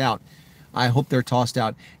tossed out. I hope they're tossed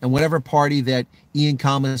out. And whatever party that Ian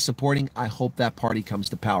Kama is supporting, I hope that party comes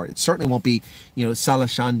to power. It certainly won't be, Dumalung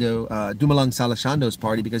Salashando's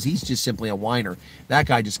party, because he's just simply a whiner. That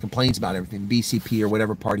guy just complains about everything, BCP or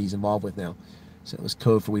whatever party he's involved with now. So it was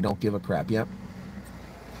code for we don't give a crap. Yep.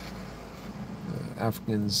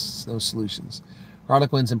 Africans, no solutions.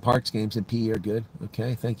 Harlequins and Parks games in PE are good.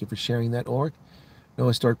 Okay, thank you for sharing that, Org. No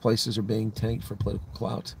historic places are being tanked for political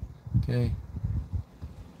clout. Okay.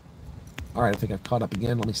 All right, I think I've caught up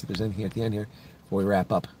again. Let me see if there's anything at the end here before we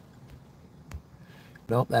wrap up.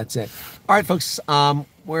 Nope, that's it. All right, folks,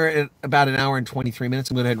 we're at about an hour and 23 minutes.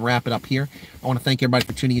 I'm going to go ahead and wrap it up here. I want to thank everybody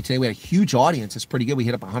for tuning in today. We had a huge audience. It's pretty good. We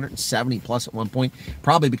hit up 170 plus at one point,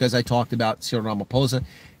 probably because I talked about Cyril Ramaphosa.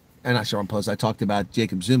 Not Cyril Ramaphosa. I talked about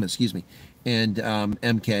Jacob Zuma, and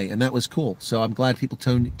MK, and that was cool. So I'm glad people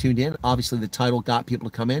tuned in. Obviously, the title got people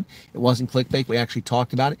to come in. It wasn't clickbait. We actually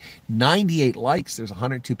talked about it. 98 likes. There's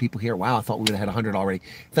 102 people here. Wow, I thought we would have had 100 already.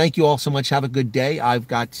 Thank you all so much. Have a good day. I've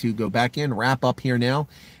got to go back in, wrap up here now.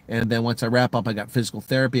 And then once I wrap up, I got physical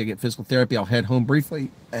therapy. I get physical therapy. I'll head home briefly.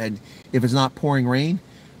 And if it's not pouring rain,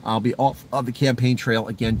 I'll be off of the campaign trail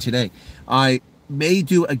again today. I may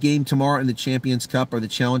do a game tomorrow in the Champions Cup or the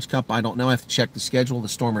Challenge Cup. I don't know. I have to check the schedule. The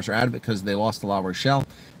Stormers are out of it because they lost to La Rochelle.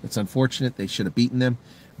 It's unfortunate. They should have beaten them,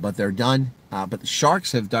 but they're done. But the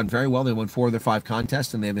Sharks have done very well. They won 4 of their 5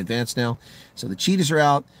 contests, and they've advanced now. So the Cheetahs are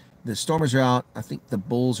out. The Stormers are out. I think the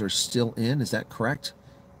Bulls are still in. Is that correct?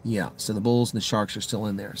 Yeah, so the Bulls and the Sharks are still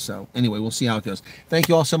in there. So anyway, we'll see how it goes. Thank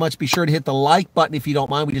you all so much. Be sure to hit the like button if you don't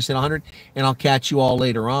mind. We just hit 100, and I'll catch you all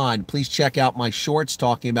later on. Please check out my shorts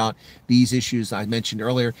talking about these issues I mentioned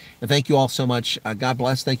earlier. And thank you all so much. God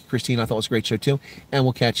bless. Thank you, Christine. I thought it was a great show, too. And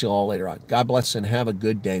we'll catch you all later on. God bless and have a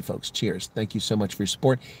good day, folks. Cheers. Thank you so much for your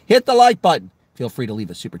support. Hit the like button. Feel free to leave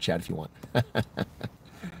a super chat if you want.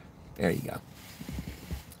 There you go.